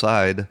step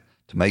aside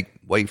to make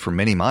way for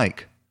Mini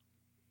Mike.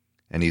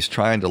 And he's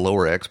trying to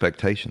lower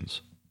expectations.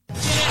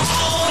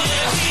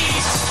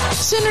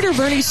 Senator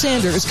Bernie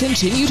Sanders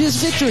continued his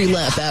victory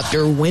lap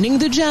after winning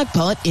the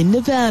jackpot in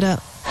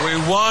Nevada. We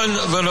won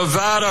the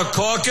Nevada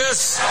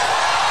caucus.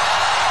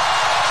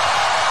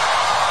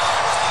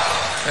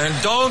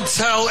 And don't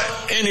tell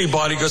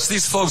anybody, because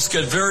these folks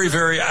get very,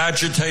 very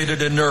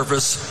agitated and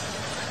nervous.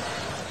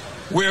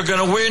 We're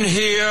going to win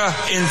here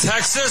in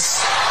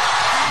Texas.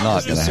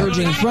 Not the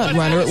surging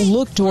frontrunner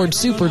looked toward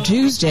Super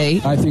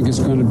Tuesday. I think it's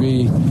going to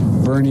be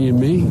Bernie and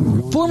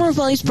me. Former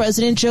Vice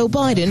President Joe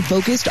Biden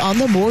focused on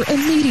the more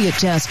immediate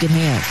task at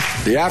hand.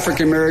 The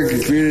African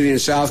American community in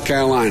South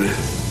Carolina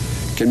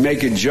can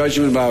make a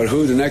judgment about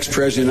who the next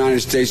president of the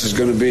United States is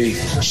going to be.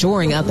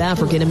 Shoring up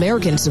African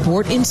American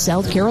support in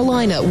South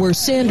Carolina, where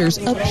Sanders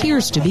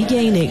appears to be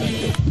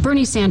gaining.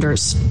 Bernie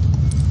Sanders,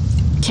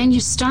 can you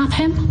stop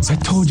him? I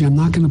told you I'm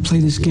not going to play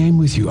this game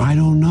with you. I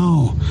don't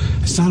know.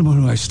 It's not about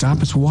who I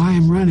stop. It's why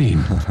I'm running.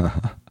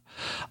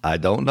 I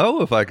don't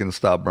know if I can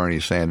stop Bernie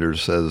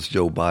Sanders, says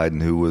Joe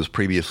Biden, who was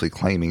previously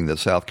claiming that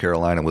South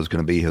Carolina was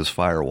going to be his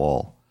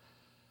firewall.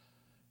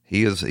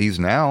 He's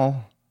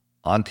now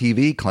on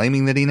TV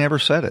claiming that he never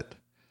said it.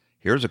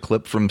 Here's a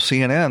clip from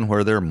CNN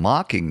where they're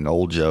mocking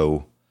old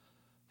Joe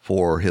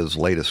for his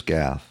latest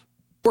gaffe.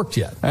 worked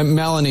yet. And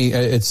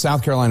Melanie,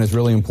 South Carolina is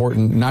really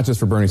important, not just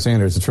for Bernie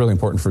Sanders. It's really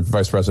important for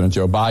Vice President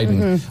Joe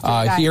Biden.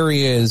 Here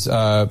he is.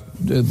 A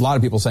lot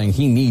of people saying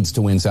he needs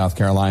to win South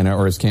Carolina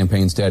or his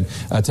campaign's dead.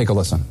 Take a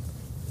listen.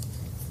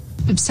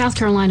 South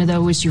Carolina,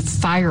 though, was your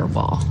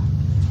firewall.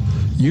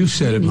 You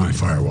said it, my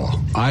firewall.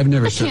 I've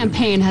never said it. The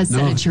campaign has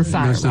said it's your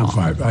firewall. That's not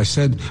firewall. I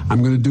said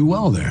I'm going to do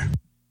well there.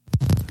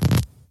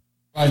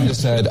 Biden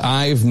just said,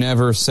 I've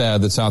never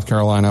said that South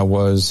Carolina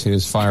was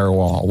his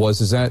firewall.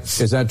 Is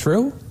that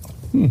true?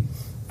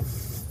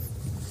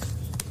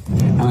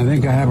 And I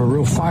think I have a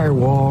real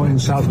firewall in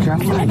South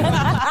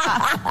Carolina.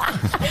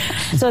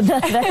 So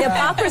the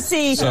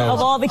hypocrisy of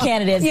all the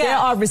candidates, there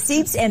are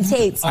receipts and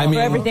tapes for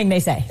everything they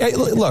say. Hey,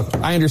 look,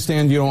 I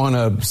understand you don't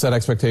want to set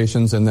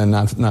expectations and then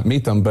not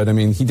meet them, but I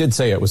mean, he did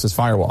say it was his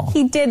firewall.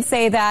 He did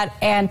say that,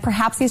 and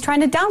perhaps he's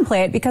trying to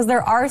downplay it because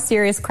there are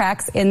serious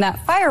cracks in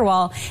that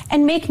firewall.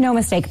 And make no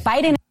mistake,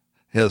 Biden...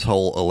 His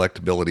whole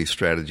electability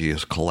strategy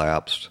has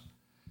collapsed.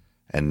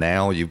 And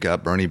now you've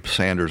got Bernie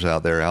Sanders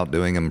out there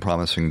outdoing him,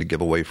 promising to give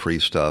away free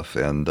stuff.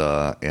 And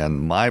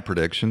my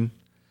prediction,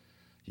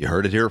 you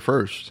heard it here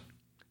first,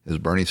 is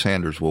Bernie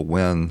Sanders will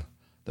win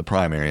the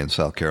primary in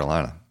South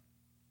Carolina.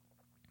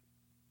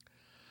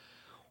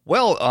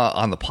 Well,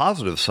 on the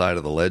positive side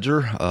of the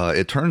ledger,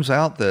 it turns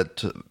out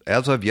that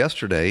as of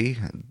yesterday,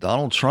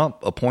 Donald Trump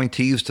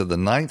appointees to the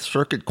Ninth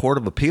Circuit Court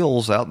of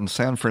Appeals out in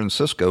San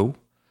Francisco,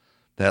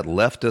 that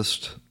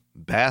leftist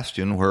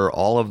bastion where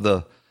all of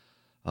the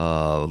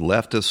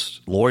leftist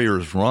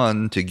lawyers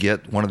run to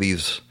get one of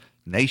these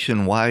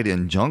nationwide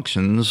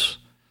injunctions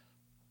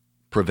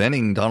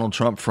preventing Donald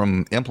Trump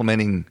from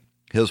implementing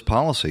his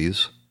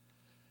policies,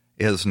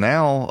 is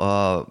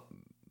now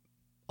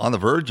on the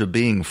verge of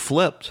being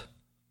flipped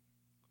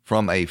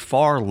from a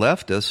far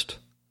leftist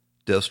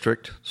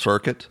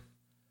circuit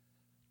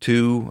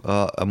to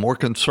a more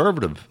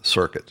conservative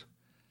circuit.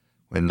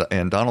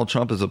 And Donald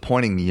Trump is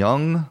appointing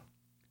young,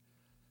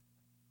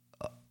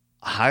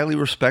 highly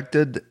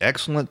respected,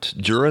 excellent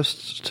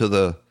jurists to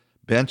the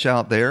bench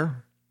out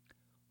there,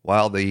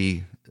 while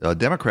the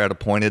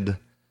Democrat-appointed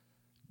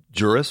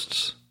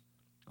jurists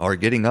are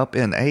getting up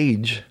in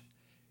age.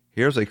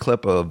 Here's a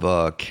clip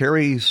of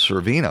Carrie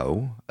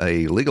Cervino,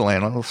 a legal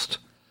analyst,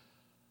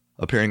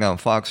 appearing on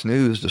Fox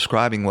News,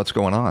 describing what's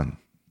going on.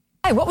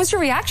 Hey, what was your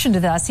reaction to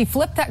this? He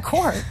flipped that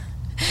court.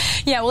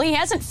 Yeah, well, he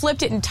hasn't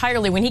flipped it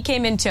entirely. When he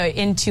came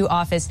into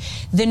office,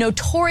 the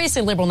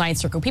notoriously liberal Ninth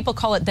Circuit, people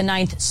call it the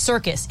Ninth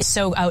Circus,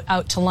 so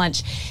out to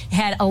lunch,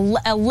 had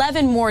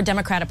 11 more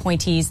Democrat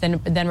appointees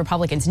than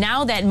Republicans.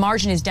 Now that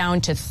margin is down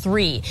to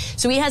 3.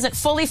 So he hasn't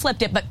fully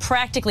flipped it, but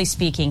practically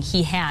speaking,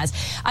 he has.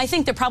 I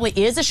think there probably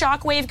is a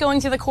shockwave going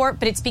through the court,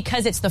 but it's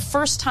because it's the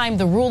first time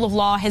the rule of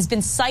law has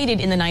been cited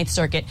in the Ninth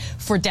Circuit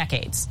for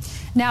decades.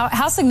 Now,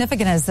 how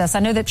significant is this?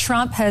 I know that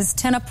Trump has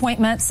 10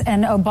 appointments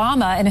and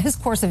Obama, in his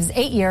course of his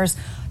 8 years,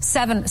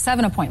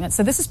 seven appointments.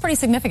 So this is pretty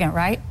significant,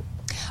 right?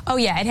 Oh,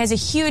 yeah, it has a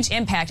huge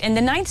impact. And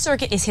the Ninth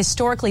Circuit is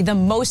historically the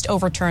most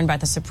overturned by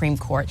the Supreme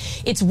Court.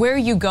 It's where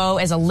you go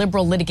as a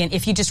liberal litigant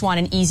if you just want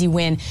an easy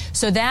win.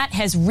 So that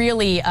has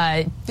really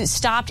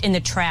stopped in the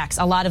tracks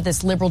a lot of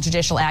this liberal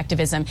judicial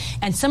activism.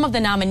 And some of the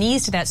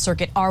nominees to that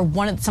circuit are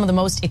some of the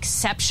most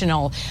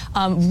exceptional,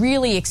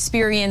 really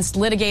experienced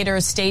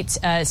litigators,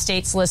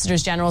 state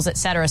solicitors generals, et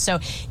cetera. So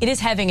it is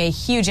having a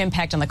huge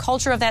impact on the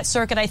culture of that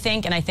circuit, I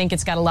think. And I think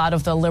it's got a lot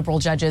of the liberal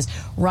judges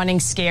running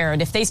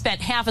scared. If they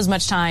spent half as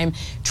much time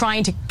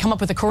trying to come up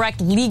with the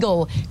correct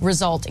legal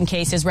result in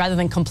cases rather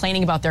than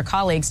complaining about their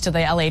colleagues to the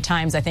LA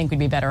Times, I think we'd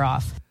be better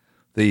off.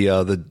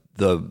 The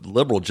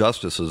liberal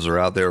justices are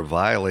out there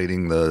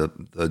violating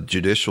the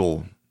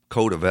judicial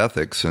code of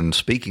ethics and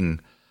speaking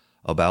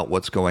about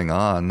what's going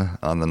on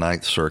the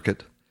Ninth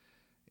Circuit,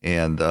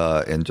 and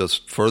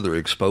just further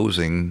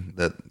exposing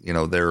that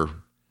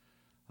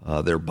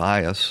their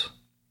bias.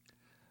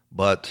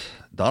 But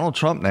Donald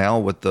Trump now,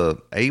 with the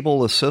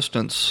able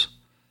assistance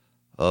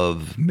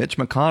of Mitch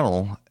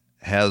McConnell,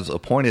 has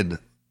appointed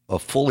a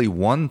fully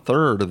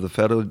 1/3 of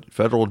the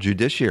federal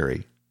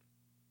judiciary.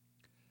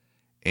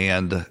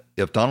 And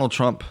if Donald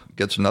Trump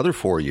gets another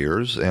 4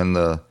 years and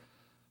the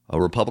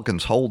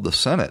Republicans hold the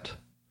Senate,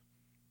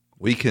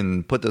 we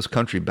can put this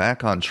country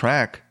back on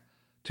track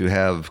to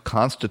have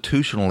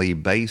constitutionally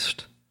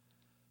based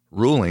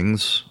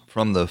rulings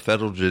from the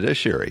federal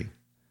judiciary.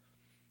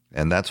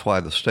 And that's why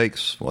the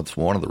stakes, it's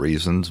one of the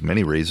reasons,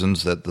 many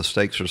reasons, that the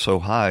stakes are so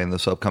high in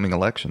this upcoming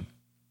election.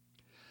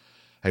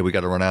 Hey, we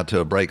got to run out to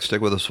a break. Stick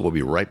with us. We'll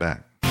be right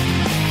back.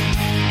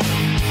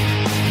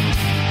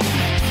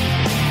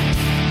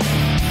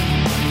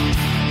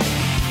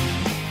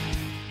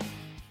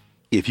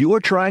 If you are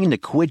trying to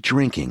quit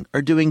drinking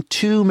or doing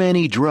too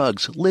many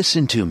drugs,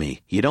 listen to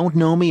me. You don't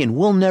know me and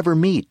we'll never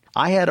meet.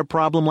 I had a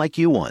problem like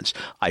you once.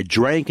 I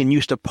drank and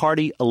used to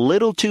party a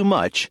little too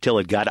much till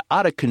it got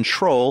out of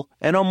control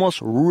and almost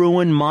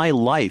ruined my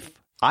life.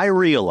 I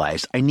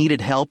realized I needed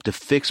help to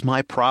fix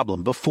my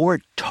problem before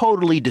it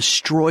totally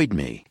destroyed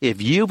me.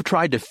 If you've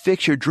tried to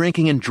fix your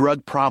drinking and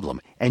drug problem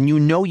and you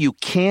know you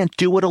can't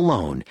do it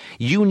alone,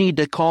 you need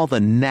to call the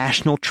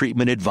National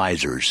Treatment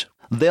Advisors.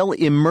 They'll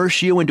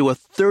immerse you into a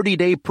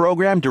 30-day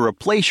program to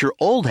replace your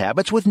old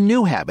habits with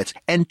new habits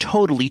and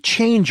totally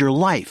change your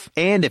life.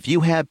 And if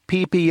you have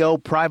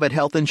PPO private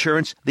health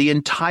insurance, the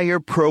entire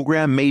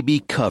program may be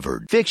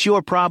covered. Fix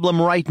your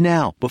problem right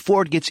now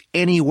before it gets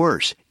any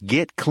worse.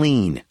 Get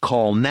clean.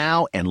 Call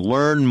now and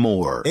learn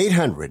more.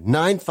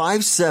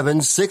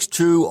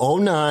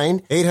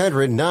 800-957-6209.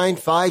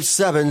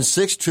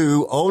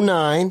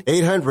 800-957-6209.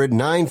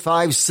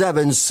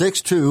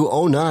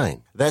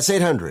 800-957-6209. That's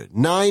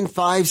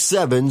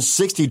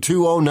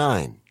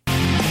 800-957-6209.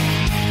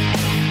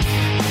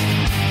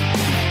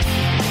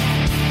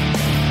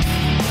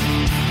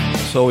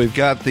 So we've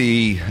got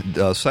the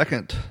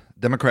second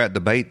Democrat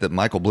debate that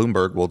Michael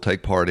Bloomberg will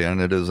take part in.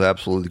 It is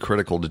absolutely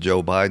critical to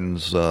Joe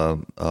Biden's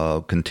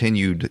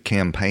continued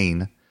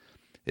campaign.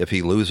 If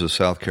he loses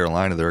South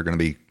Carolina, there are going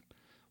to be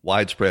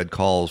widespread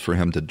calls for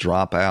him to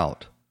drop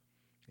out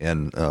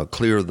and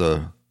clear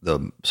the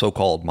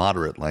so-called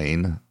moderate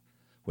lane,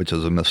 which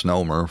is a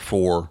misnomer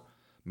for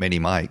Mini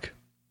Mike.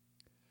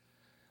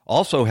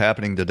 Also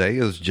happening today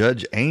is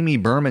Judge Amy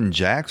Berman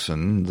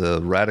Jackson, the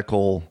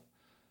radical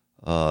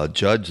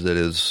judge that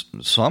is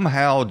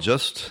somehow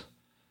just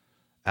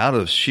out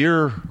of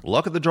sheer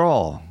luck of the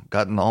draw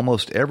gotten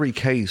almost every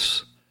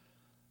case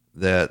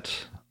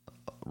that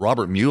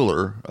Robert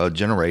Mueller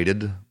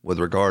generated with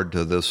regard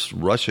to this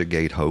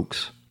Russiagate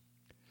hoax.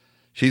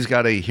 She's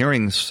got a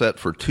hearing set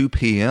for 2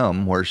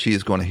 p.m. where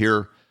she's going to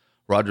hear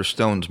Roger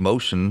Stone's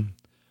motion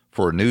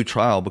for a new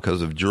trial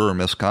because of juror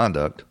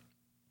misconduct.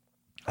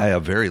 I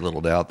have very little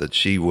doubt that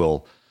she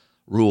will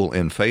rule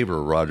in favor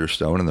of Roger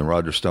Stone, and then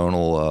Roger Stone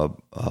will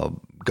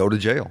go to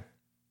jail.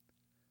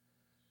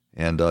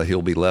 And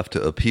he'll be left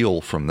to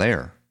appeal from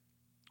there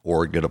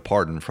or get a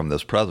pardon from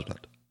this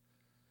president.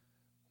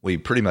 We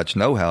pretty much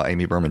know how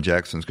Amy Berman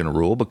Jackson's going to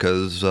rule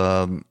because,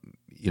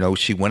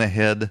 she went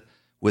ahead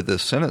with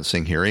this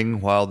sentencing hearing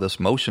while this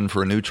motion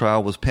for a new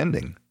trial was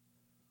pending.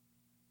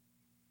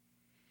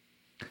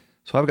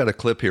 So I've got a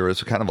clip here.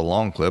 It's kind of a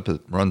long clip.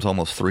 It runs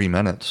almost 3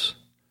 minutes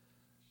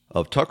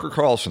of Tucker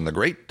Carlson, the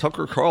great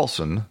Tucker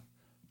Carlson,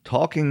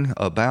 talking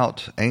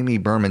about Amy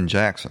Berman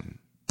Jackson.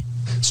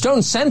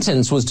 Stone's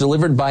sentence was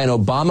delivered by an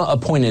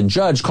Obama-appointed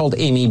judge called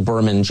Amy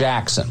Berman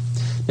Jackson.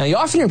 Now, you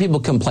often hear people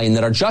complain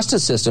that our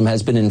justice system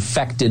has been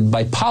infected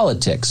by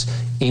politics.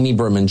 Amy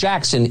Berman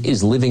Jackson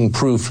is living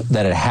proof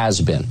that it has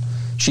been.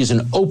 She's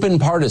an open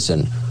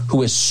partisan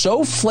who has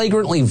so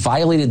flagrantly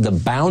violated the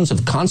bounds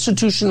of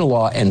constitutional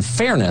law and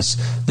fairness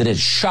that it's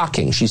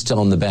shocking she's still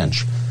on the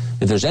bench.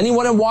 If there's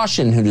anyone in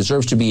Washington who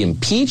deserves to be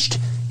impeached,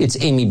 it's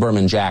Amy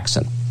Berman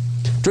Jackson.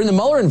 During the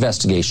Mueller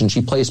investigation,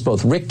 she placed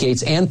both Rick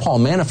Gates and Paul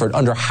Manafort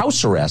under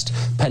house arrest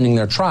pending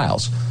their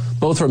trials.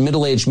 Both were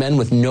middle-aged men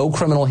with no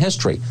criminal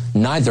history.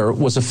 Neither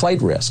was a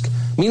flight risk.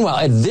 Meanwhile,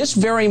 at this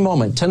very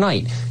moment,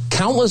 tonight,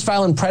 countless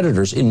violent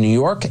predators in New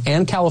York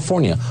and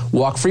California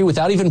walk free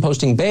without even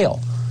posting bail.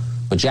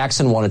 But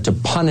Jackson wanted to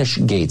punish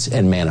Gates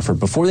and Manafort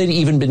before they'd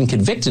even been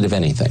convicted of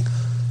anything.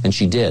 And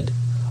she did.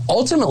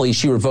 Ultimately,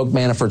 she revoked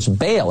Manafort's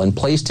bail and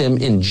placed him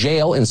in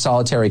jail in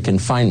solitary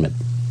confinement.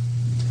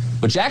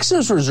 But Jackson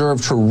has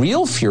reserved her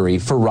real fury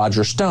for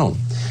Roger Stone.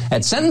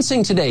 At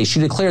sentencing today, she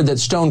declared that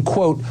Stone,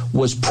 quote,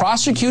 was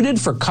prosecuted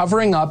for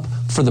covering up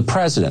for the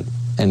president,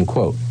 end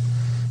quote.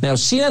 Now,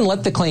 CNN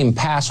let the claim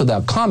pass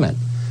without comment,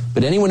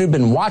 but anyone who'd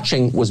been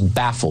watching was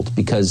baffled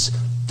because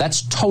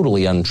that's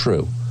totally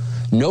untrue.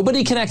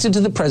 Nobody connected to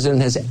the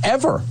president has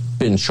ever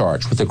been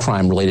charged with a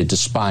crime related to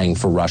spying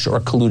for Russia or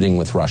colluding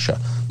with Russia,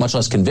 much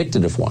less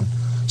convicted of one.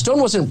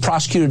 Stone wasn't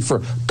prosecuted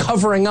for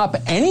covering up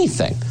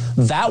anything.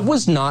 That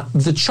was not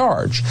the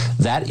charge.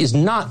 That is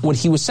not what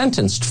he was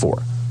sentenced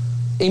for.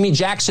 Amy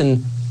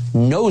Jackson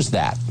knows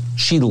that.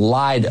 She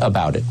lied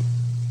about it.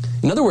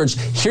 In other words,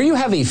 here you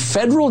have a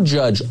federal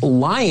judge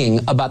lying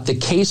about the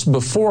case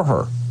before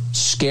her.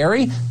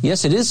 Scary?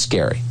 Yes, it is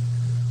scary.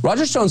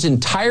 Roger Stone's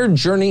entire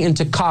journey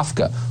into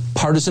Kafka,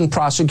 partisan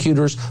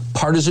prosecutors,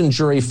 partisan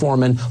jury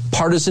foreman,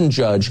 partisan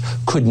judge,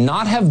 could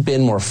not have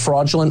been more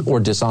fraudulent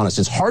or dishonest.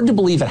 It's hard to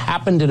believe it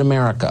happened in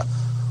America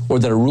or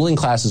that a ruling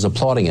class is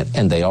applauding it,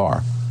 and they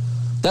are.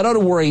 That ought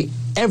to worry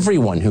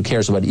everyone who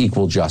cares about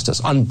equal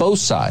justice on both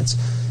sides.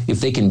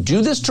 If they can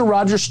do this to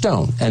Roger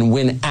Stone and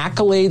win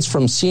accolades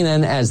from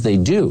CNN as they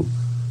do,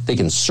 they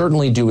can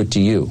certainly do it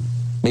to you.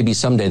 Maybe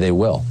someday they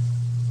will.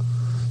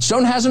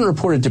 Stone hasn't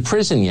reported to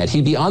prison yet.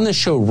 He'd be on this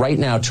show right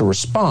now to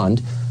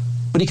respond,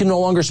 but he can no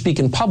longer speak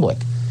in public.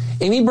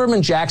 Amy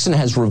Berman Jackson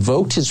has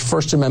revoked his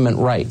First Amendment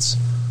rights.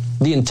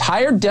 The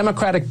entire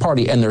Democratic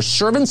Party and their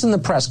servants in the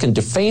press can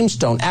defame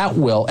Stone at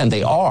will, and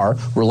they are,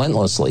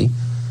 relentlessly.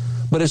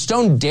 But if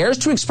Stone dares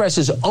to express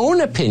his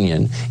own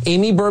opinion,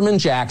 Amy Berman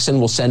Jackson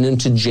will send him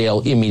to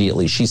jail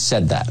immediately. She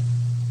said that.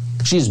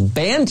 She's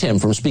banned him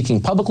from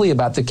speaking publicly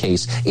about the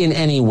case in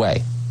any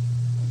way.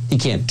 He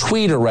can't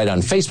tweet or write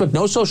on Facebook,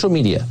 no social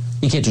media.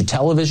 He can't do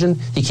television.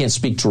 He can't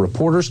speak to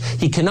reporters.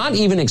 He cannot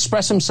even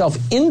express himself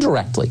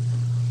indirectly.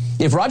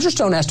 If Roger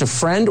Stone asked a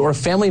friend or a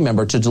family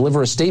member to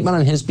deliver a statement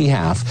on his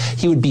behalf,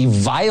 he would be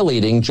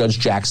violating Judge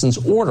Jackson's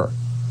order.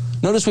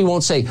 Notice we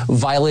won't say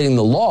violating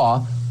the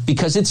law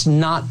because it's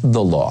not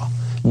the law.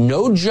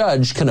 No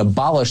judge can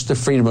abolish the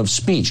freedom of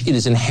speech. It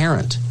is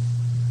inherent.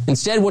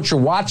 Instead, what you're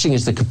watching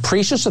is the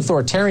capricious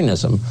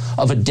authoritarianism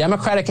of a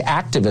Democratic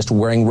activist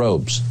wearing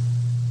robes.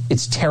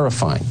 It's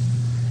terrifying,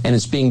 and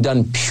it's being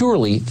done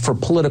purely for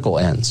political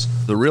ends.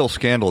 The real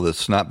scandal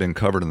that's not been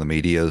covered in the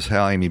media is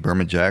how Amy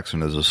Berman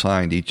Jackson is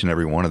assigned each and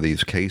every one of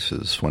these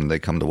cases when they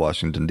come to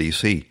Washington,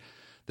 D.C.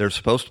 They're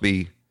supposed to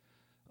be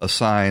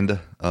assigned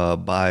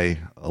by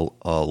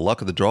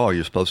luck of the draw.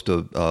 You're supposed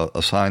to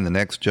assign the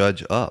next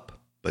judge up,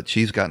 but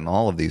she's gotten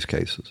all of these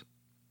cases.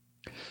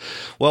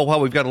 Well, while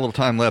we've got a little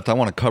time left, I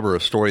want to cover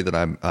a story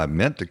that I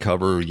meant to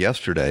cover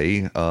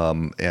yesterday,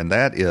 and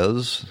that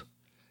is,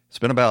 it's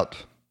been about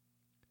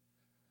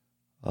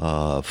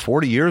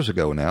 40 years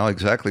ago now,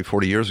 exactly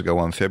 40 years ago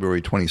on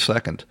February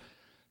 22nd,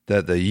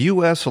 that the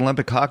U.S.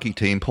 Olympic hockey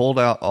team pulled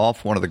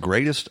off one of the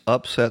greatest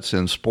upsets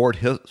in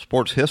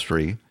sports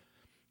history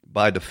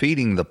by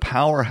defeating the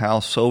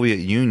powerhouse Soviet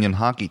Union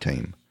hockey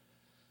team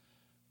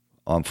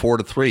on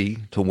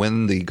 4-3 to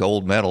win the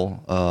gold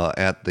medal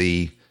at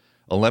the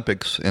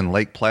Olympics in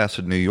Lake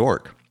Placid, New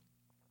York.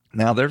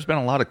 Now, there's been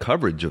a lot of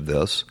coverage of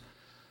this,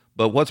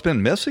 but what's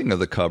been missing of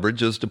the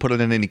coverage is to put it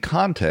in any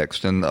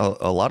context. And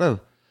a lot of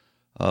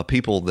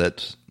people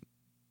that,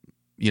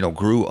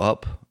 grew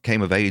up,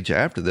 came of age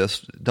after this,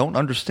 don't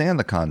understand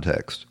the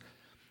context.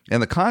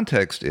 And the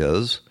context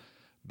is,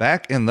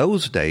 back in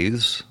those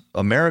days,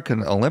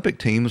 American Olympic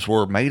teams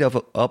were made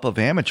up of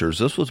amateurs.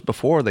 This was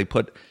before they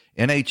put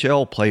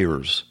NHL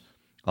players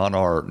on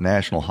our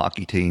national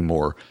hockey team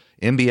or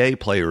NBA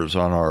players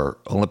on our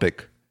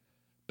Olympic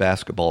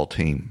basketball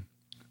team,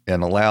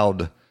 and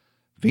allowed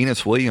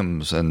Venus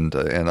Williams and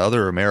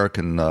other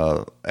American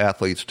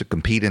athletes to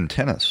compete in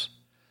tennis.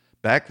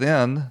 Back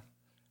then,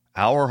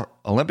 our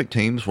Olympic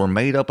teams were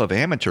made up of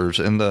amateurs,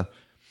 and the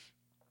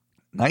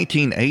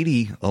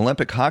 1980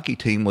 Olympic hockey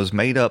team was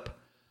made up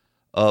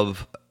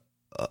of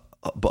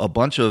a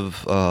bunch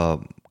of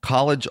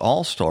college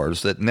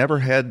all-stars that never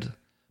had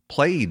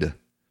played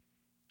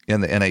in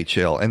the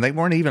NHL, and they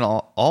weren't even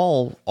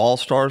all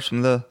stars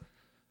from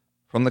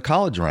the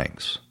college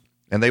ranks,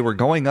 and they were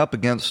going up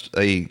against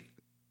a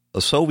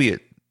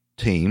Soviet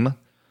team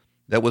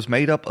that was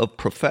made up of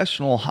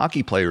professional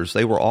hockey players.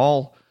 They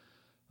all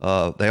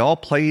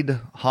played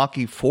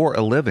hockey for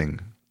a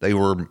living. They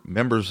were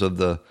members of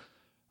the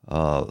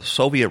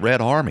Soviet Red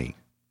Army,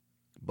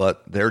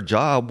 but their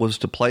job was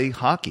to play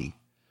hockey,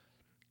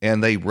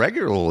 and they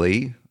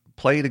regularly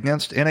played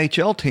against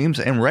NHL teams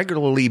and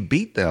regularly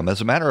beat them.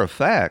 As a matter of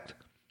fact,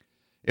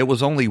 it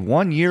was only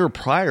 1 year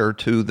prior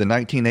to the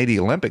 1980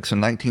 Olympics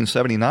in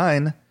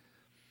 1979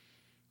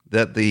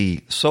 that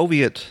the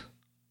Soviet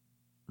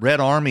Red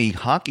Army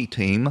hockey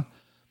team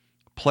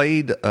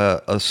played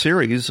a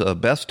series of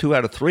best 2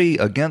 out of 3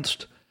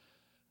 against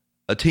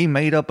a team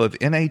made up of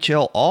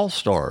NHL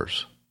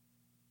All-Stars.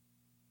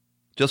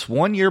 Just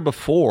 1 year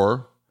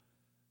before,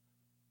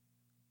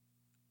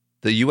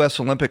 the U.S.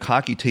 Olympic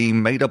hockey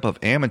team made up of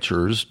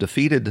amateurs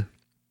defeated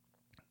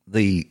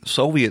the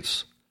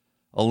Soviets'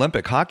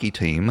 Olympic hockey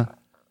team.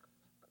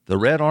 The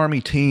Red Army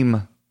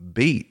team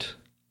beat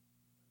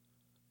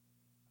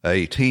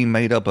a team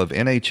made up of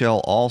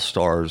NHL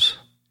All-Stars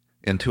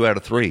in 2 out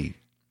of 3.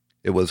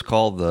 It was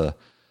called the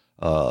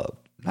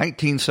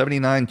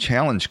 1979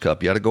 Challenge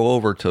Cup. You got to go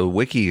over to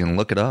Wiki and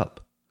look it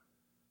up.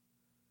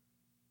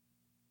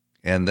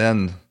 And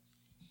then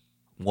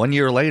 1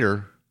 year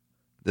later,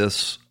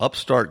 this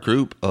upstart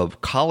group of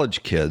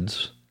college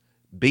kids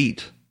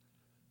beat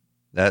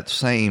that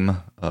same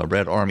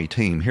Red Army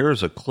team.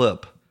 Here's a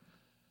clip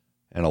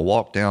and a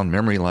walk down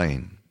memory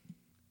lane.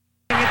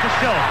 It's the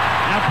Silk.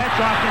 Now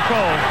Petrov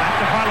controls. Back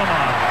to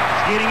Varlamov.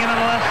 Skating in on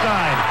the left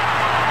side.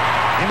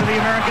 Into the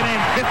American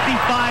end.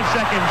 55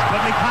 seconds.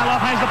 But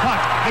Mikhailov has the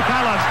puck.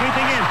 Mikhailov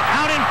sweeping in.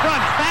 Out in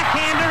front.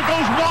 Backhander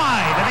goes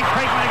wide. I think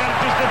Craig might have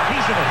got just a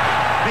piece of it.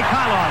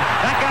 Mikhailov.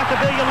 Back out to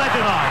Ilya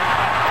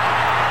Ledinov.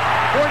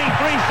 43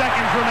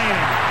 seconds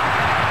remaining.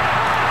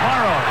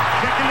 Morrow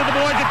checked into the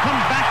boards. It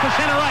comes back to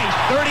center ice.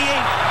 37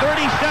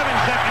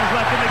 seconds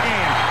left in the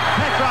game.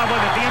 Petrov with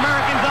it. The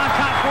Americans on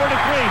top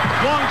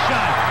 4-3. Long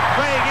shot.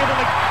 Craig able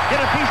to get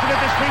a piece of it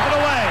to sweep it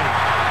away.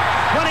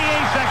 28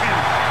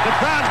 seconds. The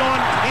crowd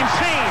going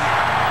insane.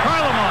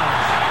 Varlamov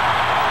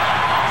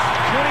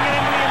shooting it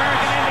into the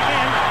American end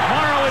again.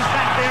 Morrow is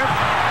back there.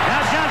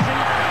 Now Johnson.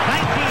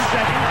 19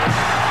 seconds.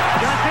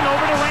 Johnson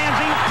over to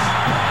Ramsey.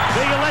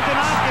 Ilya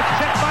Ledinov gets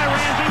checked by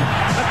Ramsey.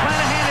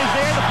 McClanahan is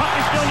there. The puck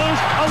is still loose.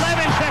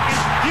 11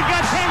 seconds. You've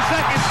got 10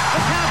 seconds.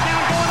 The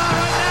countdown going on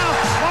right now.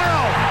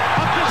 Morrow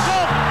up to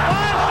Silk.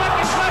 5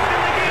 seconds left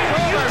in the game.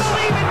 Do you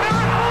believe in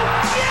miracles?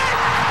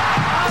 Yes!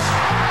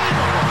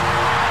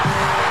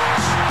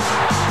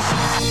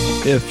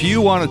 If you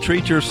want to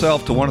treat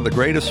yourself to one of the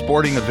greatest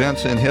sporting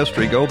events in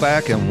history, go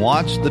back and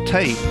watch the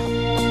tape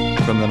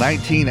from the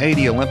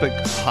 1980 Olympic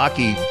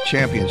Hockey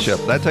Championship.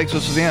 That takes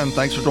us to the end.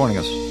 Thanks for joining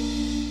us.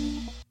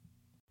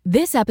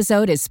 This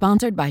episode is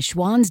sponsored by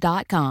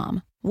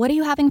Schwans.com. What are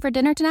you having for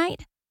dinner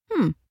tonight?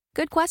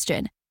 Good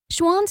question.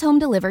 Schwann's Home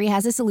Delivery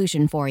has a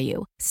solution for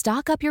you.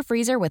 Stock up your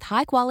freezer with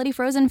high-quality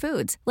frozen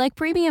foods like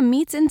premium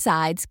meats and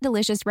sides,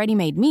 delicious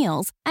ready-made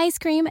meals, ice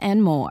cream,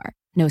 and more.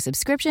 No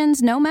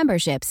subscriptions, no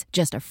memberships,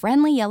 just a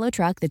friendly yellow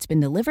truck that's been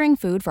delivering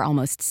food for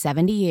almost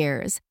 70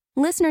 years.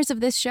 Listeners of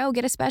this show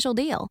get a special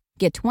deal.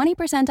 Get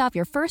 20% off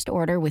your first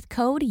order with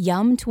code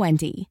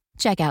YUM20.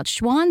 Check out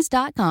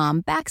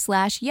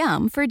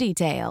schwans.com/YUM for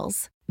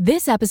details.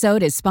 This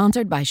episode is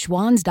sponsored by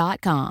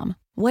schwans.com.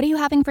 What are you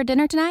having for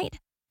dinner tonight?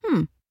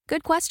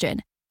 Good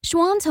question.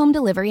 Schwann's Home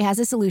Delivery has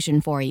a solution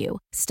for you.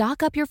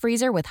 Stock up your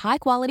freezer with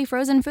high-quality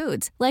frozen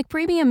foods like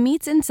premium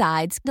meats and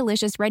sides,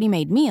 delicious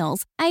ready-made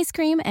meals, ice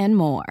cream, and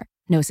more.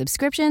 No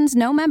subscriptions,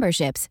 no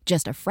memberships,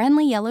 just a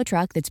friendly yellow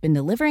truck that's been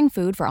delivering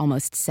food for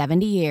almost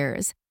 70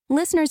 years.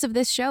 Listeners of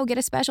this show get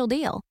a special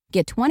deal.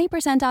 Get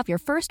 20% off your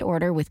first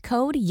order with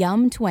code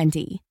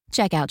YUM20.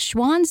 Check out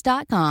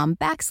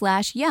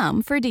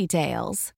schwans.com/YUM for details.